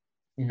fit,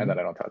 and then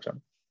I don't touch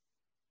them.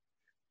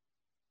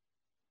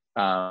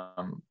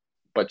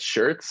 But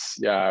shirts,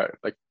 yeah,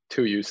 like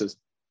 2 uses,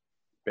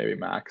 maybe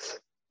max.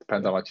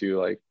 Depends how much you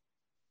like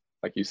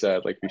you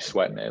said, like if you're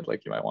sweating it,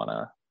 like you might want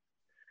to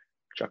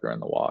chuck her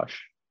in the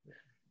wash.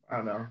 I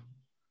don't know.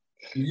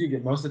 Usually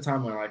get most of the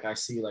time when like I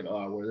see like, oh,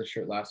 I wore this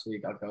shirt last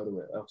week, I'll go to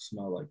it. I'll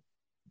smell like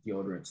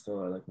deodorant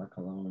still, or like my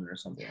cologne or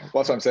something.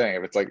 Well, that's what I'm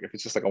saying. If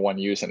it's just like a 1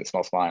 use and it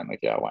smells fine, like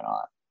yeah, why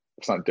not?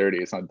 If it's not dirty,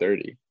 it's not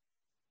dirty.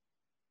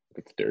 If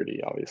it's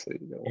dirty, obviously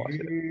you gotta wash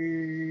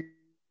it.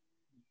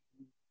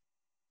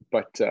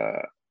 But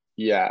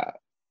yeah,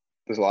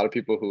 there's a lot of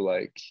people who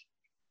like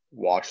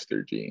wash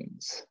their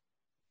jeans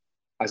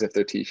as if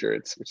they're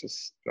t-shirts, which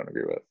is I don't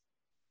agree with.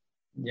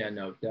 Yeah,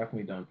 no,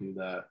 definitely don't do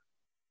that.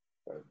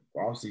 But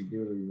obviously,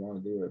 do it if you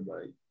want to do it,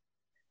 but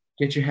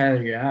get your head out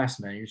of your ass,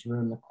 man. You're just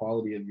ruining the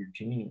quality of your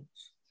jeans.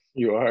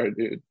 You are,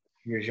 dude.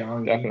 Your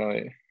Jean.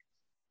 Definitely.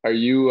 Are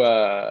you?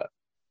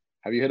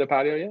 Have you hit a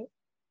patio yet?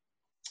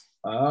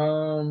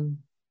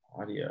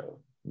 Patio?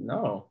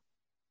 No,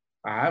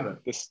 I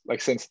haven't. This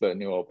like since the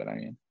new open. I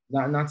mean,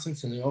 not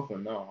since the new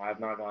open. No, I have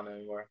not gone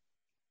anywhere.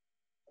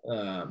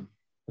 The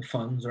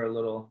funds are a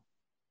little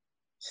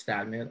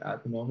stagnant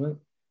at the moment,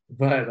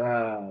 but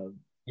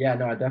yeah,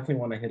 no, I definitely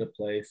want to hit a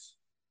place.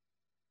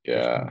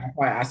 Yeah, that's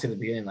why I asked you at the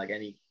beginning,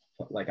 I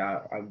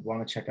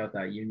want to check out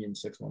that Union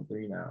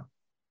 613 now.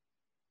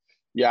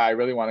 Yeah, I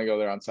really want to go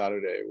there on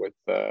Saturday with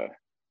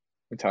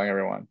I'm telling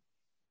everyone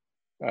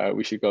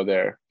we should go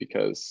there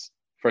because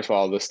first of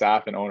all, the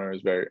staff and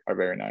owners are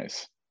very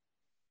nice,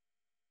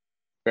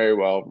 very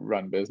well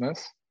run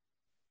business,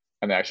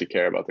 and they actually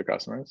care about their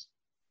customers.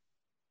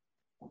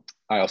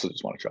 I also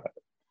just want to try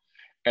it,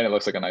 and it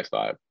looks like a nice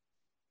vibe.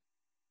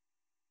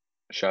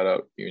 Shout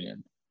out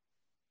Union.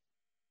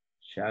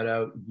 Shout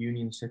out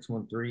Union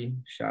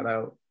 613. Shout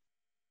out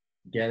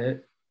Get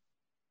It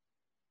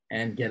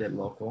and Get It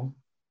Local.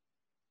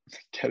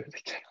 Get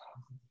it.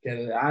 Get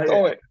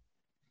it.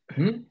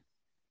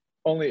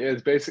 Only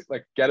is basic,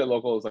 like Get It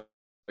Local is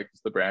like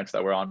the branch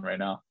that we're on right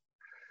now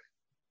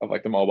of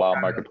like the mobile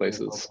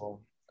marketplaces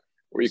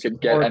where you can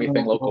get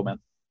anything local, man.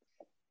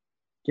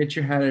 Get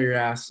your head out of your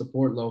ass.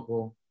 Support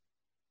local.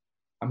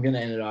 I'm gonna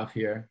end it off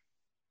here.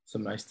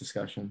 Some nice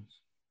discussions.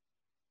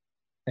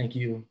 Thank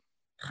you,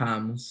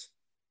 Hams.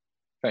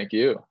 Thank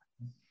you.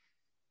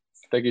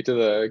 Thank you to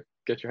the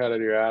Get Your Head Out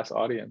of Your Ass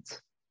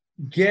audience.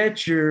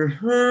 Get your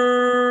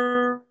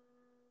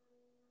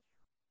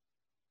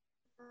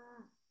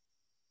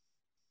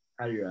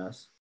out of your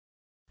ass.